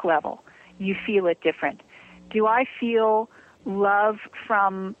energetic level, you feel it different. Do I feel love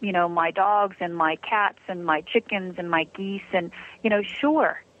from, my dogs and my cats and my chickens and my geese? And,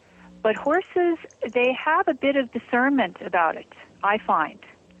 sure. But horses, they have a bit of discernment about it, I find.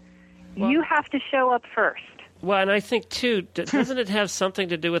 Well, you have to show up first. Well, and I think, too, doesn't it have something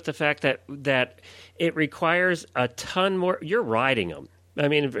to do with the fact that it requires a ton more? You're riding them. I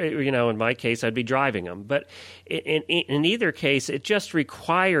mean, in my case, I'd be driving them. But in either case, it just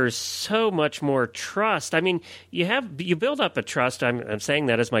requires so much more trust. I mean, you build up a trust. I'm saying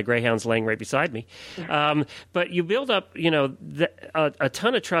that as my greyhound's laying right beside me. But you build up, a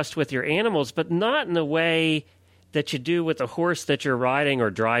ton of trust with your animals, but not in the way that you do with a horse that you're riding or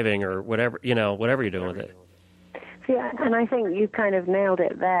driving or whatever, whatever you're doing with it. See, and I think you kind of nailed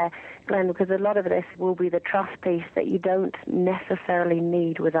it there, Glenn, because a lot of this will be the trust piece that you don't necessarily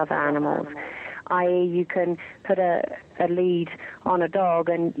need with other animals. I.e., you can put a lead on a dog,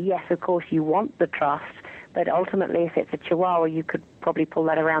 and yes, of course, you want the trust, but ultimately, if it's a Chihuahua, you could probably pull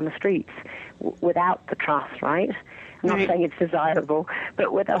that around the streets without the trust, right? I'm not saying it's desirable,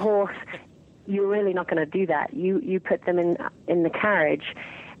 but with a horse, you're really not going to do that. You put them in the carriage.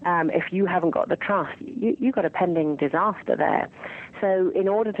 If you haven't got the trust, you've got a pending disaster there. So in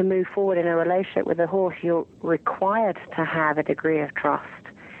order to move forward in a relationship with a horse, you're required to have a degree of trust.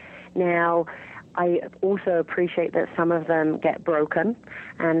 Now, I also appreciate that some of them get broken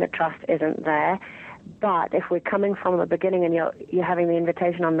and the trust isn't there. But if we're coming from the beginning and you're having the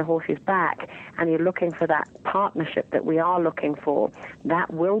invitation on the horse's back and you're looking for that partnership that we are looking for,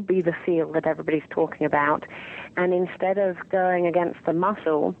 that will be the feel that everybody's talking about. And instead of going against the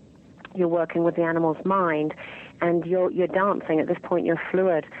muscle, you're working with the animal's mind, and you're dancing. At this point, you're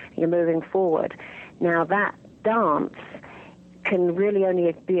fluid. You're moving forward. Now, that dance can really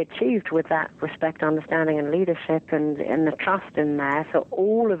only be achieved with that respect, understanding, and leadership and the trust in there. So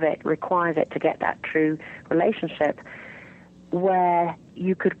all of it requires it to get that true relationship where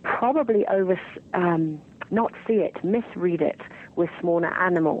you could probably not see it, misread it with smaller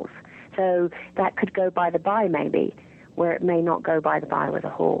animals. So that could go by the by maybe, where it may not go by the by with a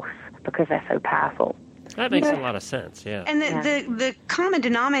horse because they're so powerful. That makes a lot of sense, yeah. And the common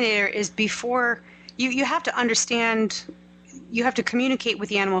denominator is before you have to understand. You have to communicate with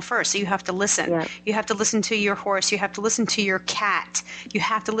the animal first, so you have to listen. Yeah. You have to listen to your horse. You have to listen to your cat. You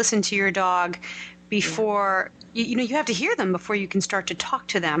have to listen to your dog before, you have to hear them before you can start to talk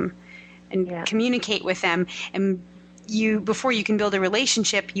to them and communicate with them. And before you can build a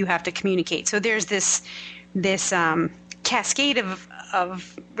relationship, you have to communicate. So there's this cascade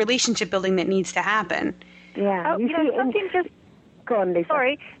of relationship building that needs to happen. Yeah. Go on, Lisa.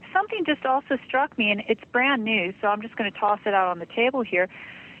 Sorry. Something just also struck me, and it's brand new, so I'm just going to toss it out on the table here.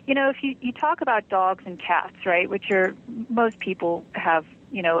 if you talk about dogs and cats, right, which are, most people have,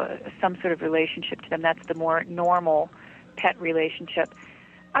 some sort of relationship to them. That's the more normal pet relationship.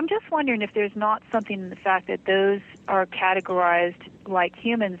 I'm just wondering if there's not something in the fact that those are categorized like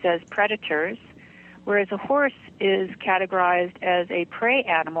humans as predators, whereas a horse is categorized as a prey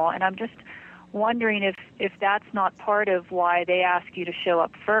animal, and I'm just wondering if that's not part of why they ask you to show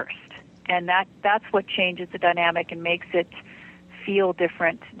up first, and that's what changes the dynamic and makes it feel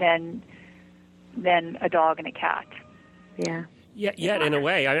different than a dog and a cat. Yeah. Yeah, in a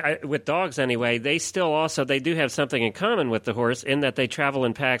way, with dogs anyway, they do have something in common with the horse in that they travel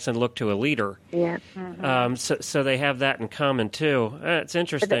in packs and look to a leader. Yeah. Mm-hmm. So they have that in common too. It's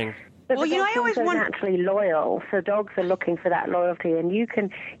interesting. But well, I always want wonder. Naturally loyal, so dogs are looking for that loyalty, and you can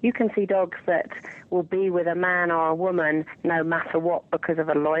see dogs that will be with a man or a woman no matter what because of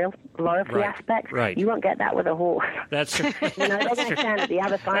a loyalty aspect. Right. You won't get that with a horse. That's true. They're going to stand at the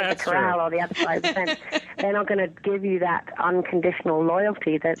other side of the corral or the other side of the fence. They're not going to give you that unconditional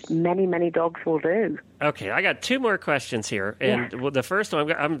loyalty that many, many dogs will do. Okay, I got two more questions here, and the first one,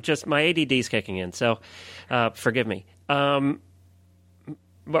 my ADD's kicking in, so forgive me.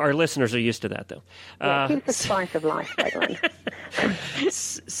 Our listeners are used to that, though. Keep the spice of life, Glenn.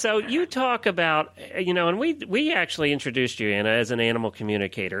 So you talk about, and we actually introduced you, Anna, as an animal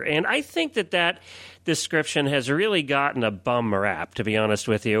communicator, and I think that description has really gotten a bum rap, to be honest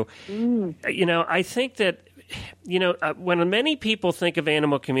with you. I think that, when many people think of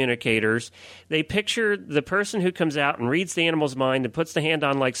animal communicators, they picture the person who comes out and reads the animal's mind and puts the hand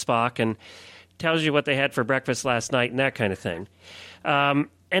on like Spock and tells you what they had for breakfast last night and that kind of thing.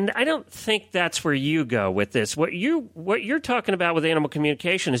 And I don't think that's where you go with this. What you're talking about with animal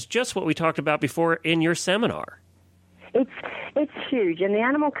communication is just what we talked about before in your seminar. It's huge, and the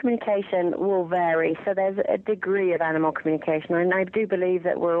animal communication will vary. So there's a degree of animal communication, and I do believe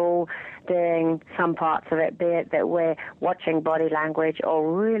that we're all doing some parts of it, be it that we're watching body language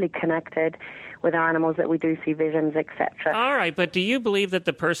or really connected with our animals, that we do see visions, etc. All right, but do you believe that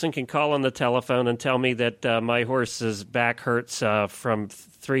the person can call on the telephone and tell me that my horse's back hurts from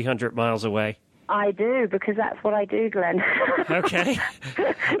 300 miles away? I do, because that's what I do, Glenn. Okay.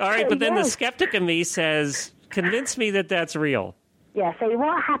 All right, but then the skeptic in me says, convince me that that's real. Yeah, so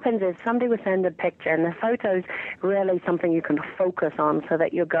what happens is somebody will send a picture, and the photo's really something you can focus on so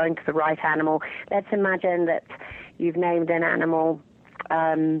that you're going to the right animal. Let's imagine that you've named an animal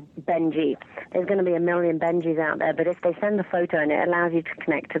Benji. There's going to be a million Benjis out there, but if they send the photo and it allows you to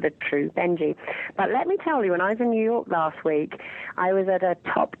connect to the true Benji. But let me tell you, when I was in New York last week, I was at a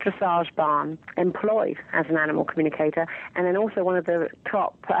top dressage barn, employed as an animal communicator, and then also one of the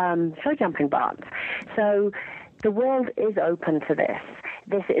top show jumping barns. So the world is open to this.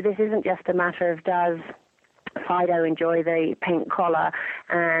 This isn't just a matter of does Fido enjoy the pink collar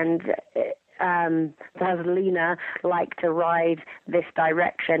and does Lena like to ride this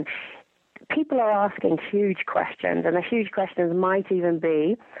direction? People are asking huge questions, and the huge questions might even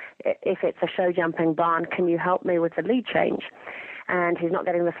be, if it's a show jumping barn, can you help me with the lead change? And he's not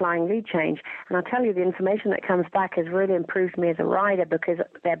getting the flying lead change. And I'll tell you, the information that comes back has really improved me as a rider, because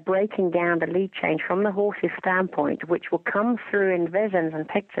they're breaking down the lead change from the horse's standpoint, which will come through in visions and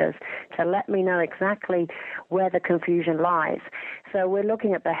pictures to let me know exactly where the confusion lies. So we're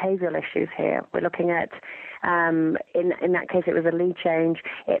looking at behavioral issues here. We're looking at, in that case, it was a lead change.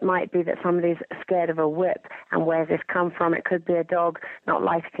 It might be that somebody's scared of a whip, and where's this come from? It could be a dog not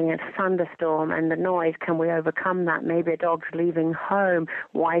liking a thunderstorm and the noise. Can we overcome that? Maybe a dog's leaving home.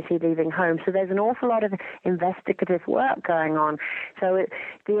 Why is he leaving home? So there's an awful lot of investigative work going on. So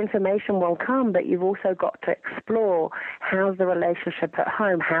the information will come, but you've also got to explore, how's the relationship at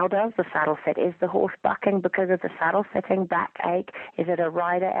home? How does the saddle fit? Is the horse bucking because of the saddle fitting, backache? Is it a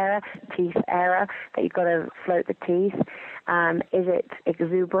rider error, teeth error, that you've got to float the teeth? Is it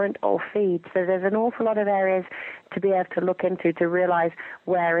exuberant or feed? So there's an awful lot of areas to be able to look into to realize,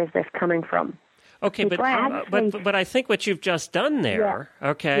 where is this coming from? Okay, but I think what you've just done there,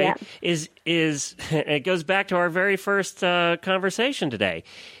 is it goes back to our very first conversation today,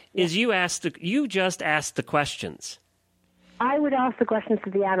 is you just asked the questions. I would ask the questions to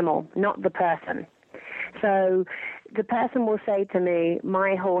the animal, not the person. So the person will say to me,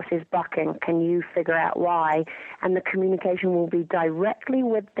 my horse is bucking, can you figure out why? And the communication will be directly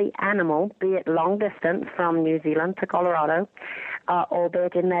with the animal, be it long distance from New Zealand to Colorado, or be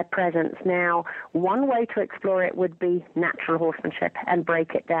it in their presence. Now, one way to explore it would be natural horsemanship and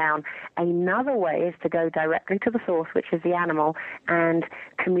break it down. Another way is to go directly to the source, which is the animal, and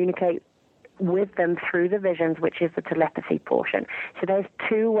communicate with them through the visions, which is the telepathy portion. So there's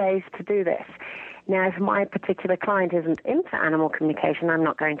two ways to do this. Now, if my particular client isn't into animal communication, I'm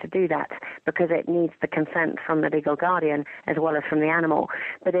not going to do that because it needs the consent from the legal guardian as well as from the animal.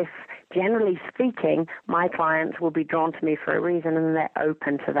 But if, generally speaking, my clients will be drawn to me for a reason and they're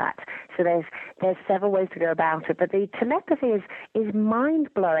open to that. So there's several ways to go about it. But the telepathy is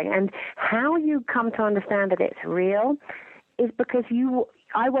mind-blowing. And how you come to understand that it's real is because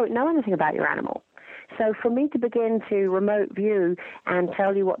I won't know anything about your animal. So for me to begin to remote view and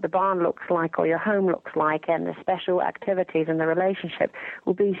tell you what the barn looks like or your home looks like and the special activities and the relationship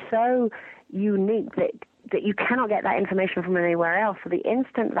will be so unique that you cannot get that information from anywhere else. So the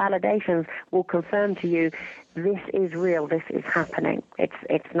instant validations will confirm to you this is real, this is happening.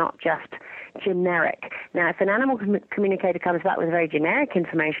 It's not just generic. Now, if an animal communicator comes back with very generic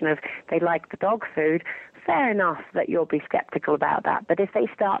information of they like the dog food, fair enough that you'll be skeptical about that. But if they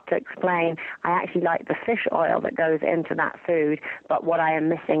start to explain, I actually like the fish oil that goes into that food, but what I am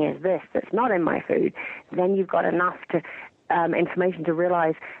missing is this that's not in my food, then you've got enough information to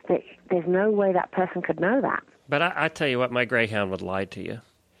realize that there's no way that person could know that. But I tell you what, my greyhound would lie to you.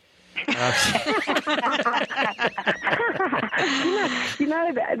 The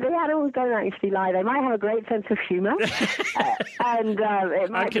animals don't actually lie. They might have a great sense of humor, and it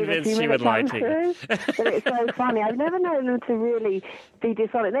might I'm convinced be she would lie to you. But it's so funny. I've never known them to really be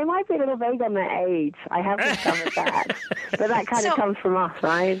dishonest. They might be a little vague on their age. I have discovered that, but that kind of comes from us,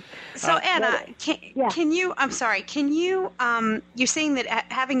 right? So Anna, can you? I'm sorry. Can you? You're saying that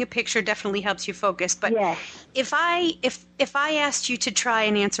having a picture definitely helps you focus, but yes. If I asked you to try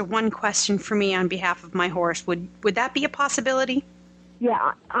and answer one question for me on behalf of my horse, would that be a possibility?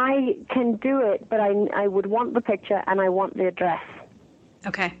 Yeah, I can do it, but I would want the picture and I want the address.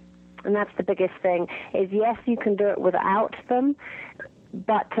 Okay. And that's the biggest thing, is yes, you can do it without them,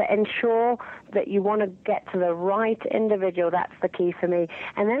 but to ensure that you want to get to the right individual, that's the key for me.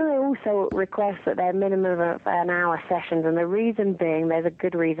 And then I also request that they're minimum of an hour sessions, and the reason being, there's a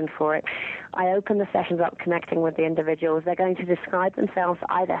good reason for it. I open the sessions up connecting with the individuals. They're going to describe themselves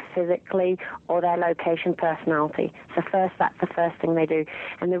either physically or their location personality. So that's the first thing they do.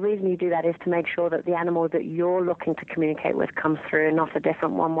 And the reason you do that is to make sure that the animal that you're looking to communicate with comes through and not a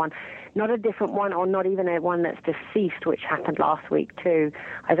different one. Not a different one, or not even a one that's deceased, which happened last week too.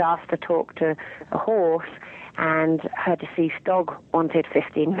 I was asked to talk to a horse, and her deceased dog wanted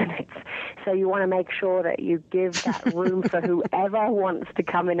 15 minutes. So you want to make sure that you give that room for whoever wants to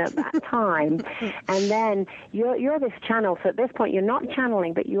come in at that time. And then you're this channel. So at this point, you're not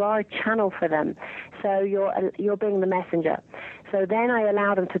channeling, but you are a channel for them. So you're being the messenger. So then I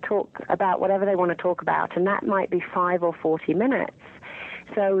allow them to talk about whatever they want to talk about, and that might be 5 or 40 minutes.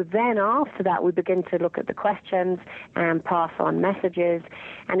 So then after that, we begin to look at the questions and pass on messages.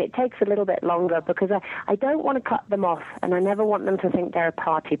 And it takes a little bit longer because I don't want to cut them off, and I never want them to think they're a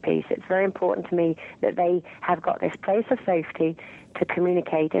party piece. It's very important to me that they have got this place of safety to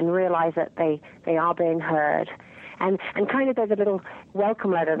communicate and realize that they are being heard. And kind of there's a little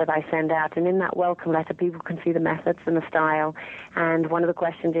welcome letter that I send out, and in that welcome letter, people can see the methods and the style. And one of the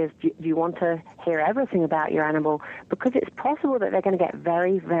questions is, do you want to hear everything about your animal? Because it's possible that they're going to get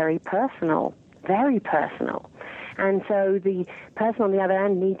very, very personal, very personal. And so the person on the other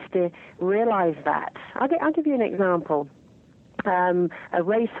end needs to realize that. I'll give you an example. A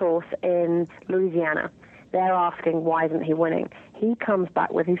racehorse in Louisiana. They're asking, why isn't he winning? He comes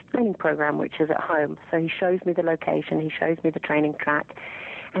back with his training program, which is at home. So he shows me the location, he shows me the training track,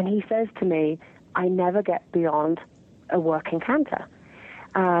 and he says to me, I never get beyond a working canter.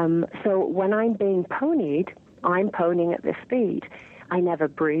 So when I'm being ponied, I'm ponying at this speed. I never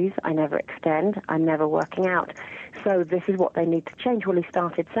breathe, I never extend, I'm never working out. So this is what they need to change. Well, he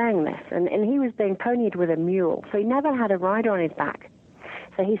started saying this, and he was being ponied with a mule, so he never had a rider on his back.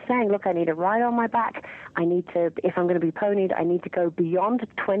 So he's saying, look, I need a ride on my back. I need to, if I'm going to be ponied, I need to go beyond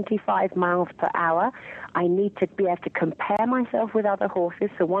 25 miles per hour. I need to be able to compare myself with other horses.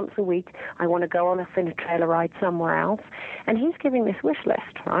 So once a week, I want to go on a Finner trailer ride somewhere else. And he's giving this wish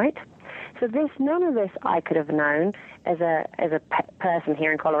list, right? So none of this I could have known as a person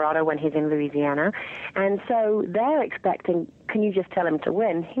here in Colorado when he's in Louisiana. And so they're expecting, can you just tell him to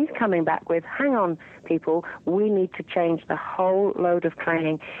win? He's coming back with, hang on, people, we need to change the whole load of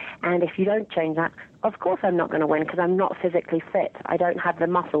training. And if you don't change that, of course I'm not going to win because I'm not physically fit. I don't have the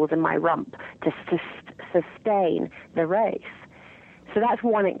muscles in my rump to sustain the race. So that's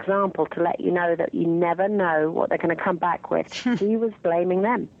one example to let you know that you never know what they're going to come back with. He was blaming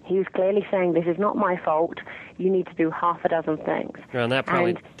them. He was clearly saying, this is not my fault. You need to do half a dozen things. Well, and that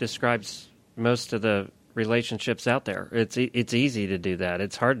probably describes most of the relationships out there. It's easy to do that.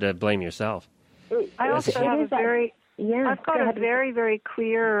 It's hard to blame yourself. I also have a very, I've got a very, very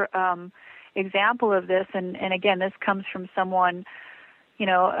clear example of this, and again, this comes from someone,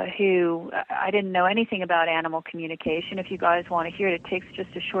 who I didn't know anything about animal communication. If you guys want to hear it, it takes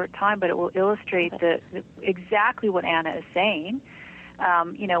just a short time, but it will illustrate exactly what Anna is saying.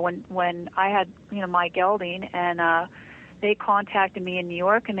 When I had, my gelding, and they contacted me in New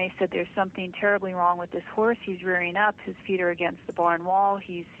York, and they said there's something terribly wrong with this horse. He's rearing up. His feet are against the barn wall.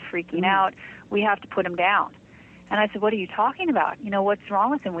 He's freaking out. We have to put him down. And I said, what are you talking about? What's wrong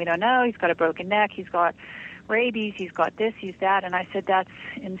with him? We don't know. He's got a broken neck. He's got rabies. He's got this. He's that. And I said, that's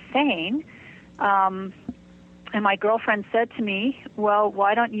insane. And my girlfriend said to me, well,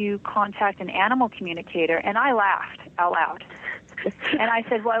 why don't you contact an animal communicator? And I laughed out loud. And I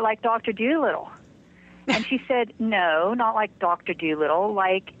said, well, like Dr. Dolittle. And she said, no, not like Dr. Dolittle,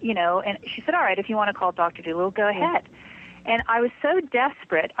 and she said, all right, if you want to call Dr. Dolittle, go ahead. And I was so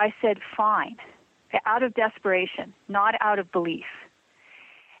desperate, I said, fine, out of desperation, not out of belief.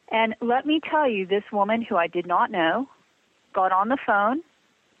 And let me tell you, this woman who I did not know got on the phone.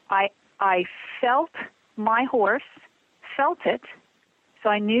 I felt my horse, felt it, so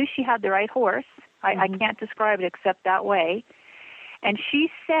I knew she had the right horse. I can't describe it except that way. And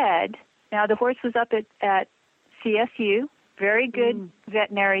she said, now the horse was up at CSU, very good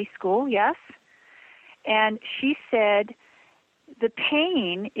veterinary school, yes. And she said, the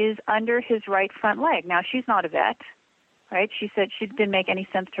pain is under his right front leg. Now, she's not a vet, right? She said she didn't make any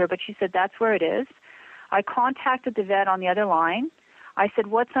sense to her, but she said that's where it is. I contacted the vet on the other line. I said,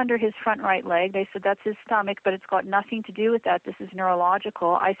 what's under his front right leg? They said, that's his stomach, but it's got nothing to do with that. This is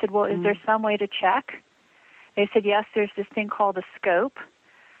neurological. I said, well, is there some way to check? They said, yes, there's this thing called a scope.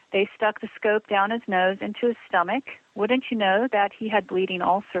 They stuck the scope down his nose into his stomach. Wouldn't you know that he had bleeding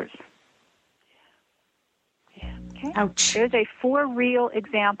ulcers? Okay. Ouch. There's a for real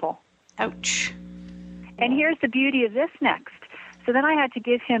example. Ouch. And here's the beauty of this next. So then I had to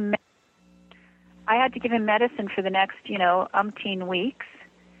give him medicine for the next, umpteen weeks.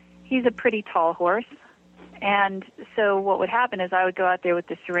 He's a pretty tall horse. And so what would happen is I would go out there with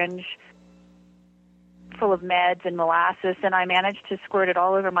the syringe full of meds and molasses, and I managed to squirt it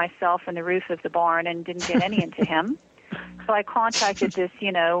all over myself and the roof of the barn and didn't get any into him. So I contacted this,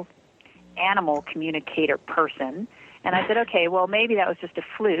 animal communicator person, and I said, okay, well, maybe that was just a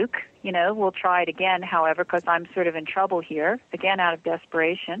fluke. We'll try it again, however, because I'm sort of in trouble here, again, out of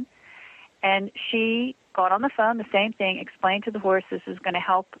desperation. And she got on the phone, the same thing, explained to the horse this is going to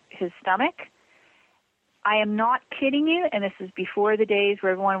help his stomach. I am not kidding you, and this is before the days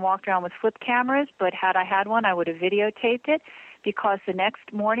where everyone walked around with flip cameras, but had I had one, I would have videotaped it, because the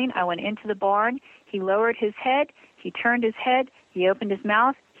next morning I went into the barn, he lowered his head, he turned his head, he opened his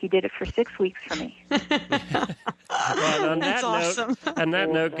mouth, he did it for 6 weeks for me. Well, on That's awesome. On that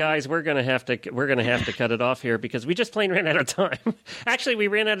note, guys, we're gonna have to cut it off here because we just plain ran out of time. Actually, we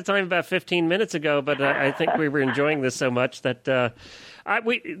ran out of time about 15 minutes ago, but I think we were enjoying this so much that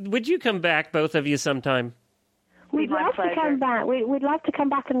would you come back, both of you, sometime? We'd love to come back. We'd love to come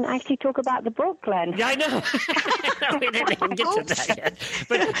back and actually talk about the book, Glenn. Yeah, I know. We didn't even get to that yet.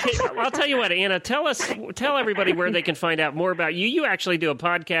 But I'll tell you what, Anna, tell everybody where they can find out more about you. You actually do a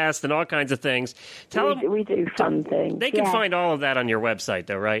podcast and all kinds of things. We do fun things. They can find all of that on your website,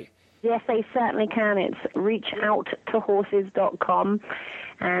 though, right? Yes, they certainly can. It's reachouttohorses.com.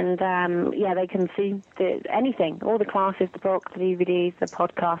 And, they can see anything, all the classes, the book, the DVDs, the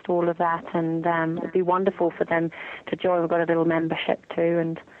podcast, all of that. And it'd be wonderful for them to join. We've got a little membership, too.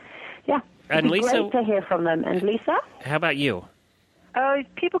 And, it'd be Lisa, great to hear from them. And, Lisa? How about you? Oh,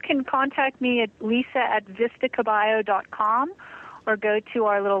 people can contact me at lisa@vistacaballo.com or go to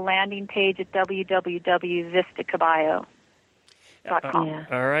our little landing page at www.vistacaballo.com.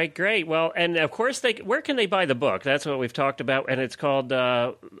 All right, great. Well, and of course, where can they buy the book? That's what we've talked about, and it's called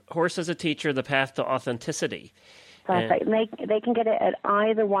Horse as a Teacher, The Path to Authenticity. Perfect. And they can get it at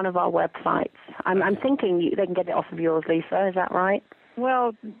either one of our websites. I'm thinking they can get it off of yours, Lisa. Is that right?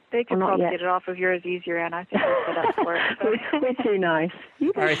 Well, they could probably yet. get it off of yours easier, and I think we're set up for it. We're too nice.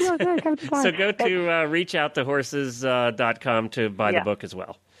 All right. So go to reachouttohorses.com to buy the book as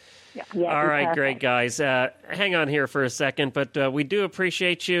well. Yeah, all right, perfect. great, guys. Hang on here for a second, but we do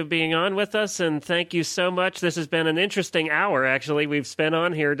appreciate you being on with us, and thank you so much. This has been an interesting hour, actually, we've spent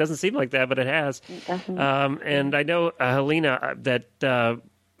on here. It doesn't seem like that, but it has. And I know, Helena, that,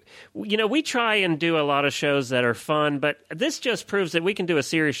 we try and do a lot of shows that are fun, but this just proves that we can do a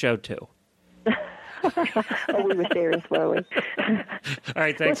serious show, too. We were serious, were we? All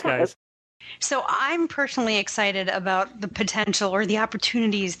right, thanks, guys. So I'm personally excited about the potential or the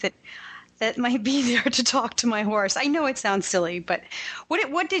opportunities that that might be there to talk to my horse. I know it sounds silly, but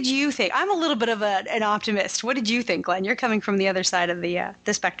what did you think? I'm a little bit of an optimist. What did you think, Glenn? You're coming from the other side of the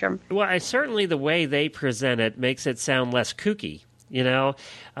spectrum. Well, certainly the way they present it makes it sound less kooky.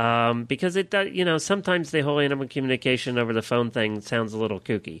 Because it does, sometimes the whole animal communication over the phone thing sounds a little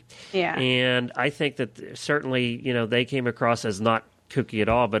kooky. Yeah. And I think that certainly, they came across as not kooky at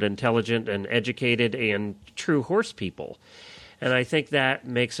all, but intelligent and educated and true horse people. And I think that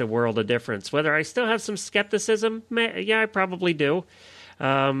makes a world of difference. Whether I still have some skepticism, I probably do.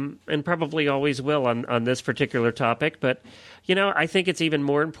 And probably always will on this particular topic. But, I think it's even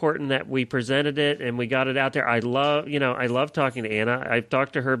more important that we presented it and we got it out there. I love talking to Anna. I've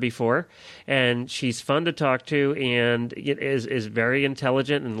talked to her before, and she's fun to talk to and is very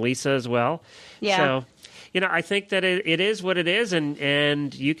intelligent, and Lisa as well. Yeah. So, I think that it is what it is,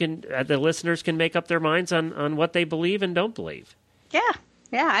 and you can the listeners can make up their minds on what they believe and don't believe. Yeah.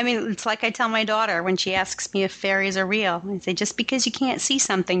 Yeah, I mean, it's like I tell my daughter when she asks me if fairies are real. I say, just because you can't see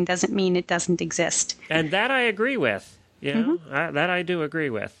something doesn't mean it doesn't exist. And that I agree with. That I do agree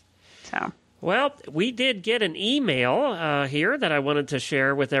with. So, well, we did get an email here that I wanted to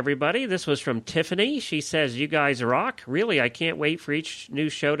share with everybody. This was from Tiffany. She says, "You guys rock. Really, I can't wait for each new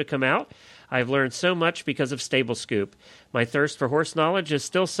show to come out. I've learned so much because of Stable Scoop. My thirst for horse knowledge is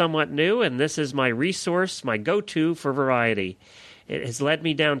still somewhat new, and this is my resource, my go-to for variety. It has led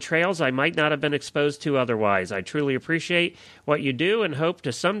me down trails I might not have been exposed to otherwise. I truly appreciate what you do and hope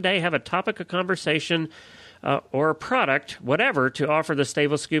to someday have a topic of conversation or a product, whatever, to offer the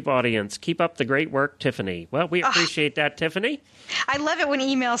Stable Scoop audience. Keep up the great work, Tiffany." Well, we appreciate that, Tiffany. I love it when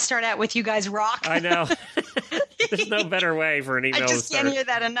emails start out with "you guys rock." I know. There's no better way for an email to start. I just can't hear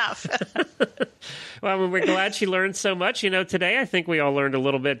that enough. Well, we're glad she learned so much. Today I think we all learned a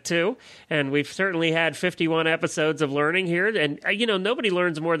little bit too. And we've certainly had 51 episodes of learning here. And, nobody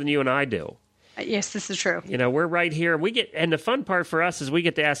learns more than you and I do. Yes, this is true. We're right here. And the fun part for us is we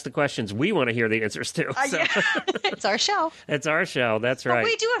get to ask the questions we want to hear the answers to. So. Yeah. It's our show. It's our show. That's right. But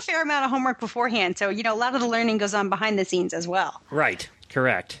we do a fair amount of homework beforehand. So, a lot of the learning goes on behind the scenes as well. Right.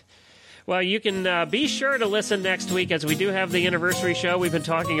 Correct. Well, you can be sure to listen next week, as we do have the anniversary show. We've been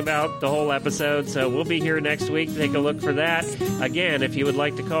talking about the whole episode, so we'll be here next week to take a look for that. Again, if you would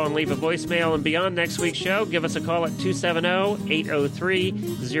like to call and leave a voicemail and be on next week's show, give us a call at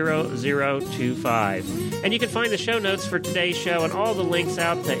 270-803-0025. And you can find the show notes for today's show and all the links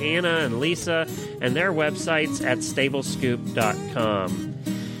out to Anna and Lisa and their websites at stablescoop.com.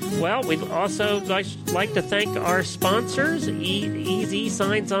 Well, we'd also like to thank our sponsors,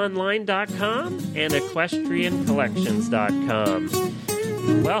 EasySignsOnline.com and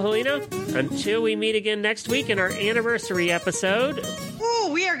EquestrianCollections.com. Well, Helena, until we meet again next week in our anniversary episode...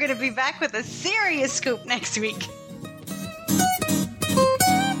 Ooh, we are going to be back with a serious scoop next week.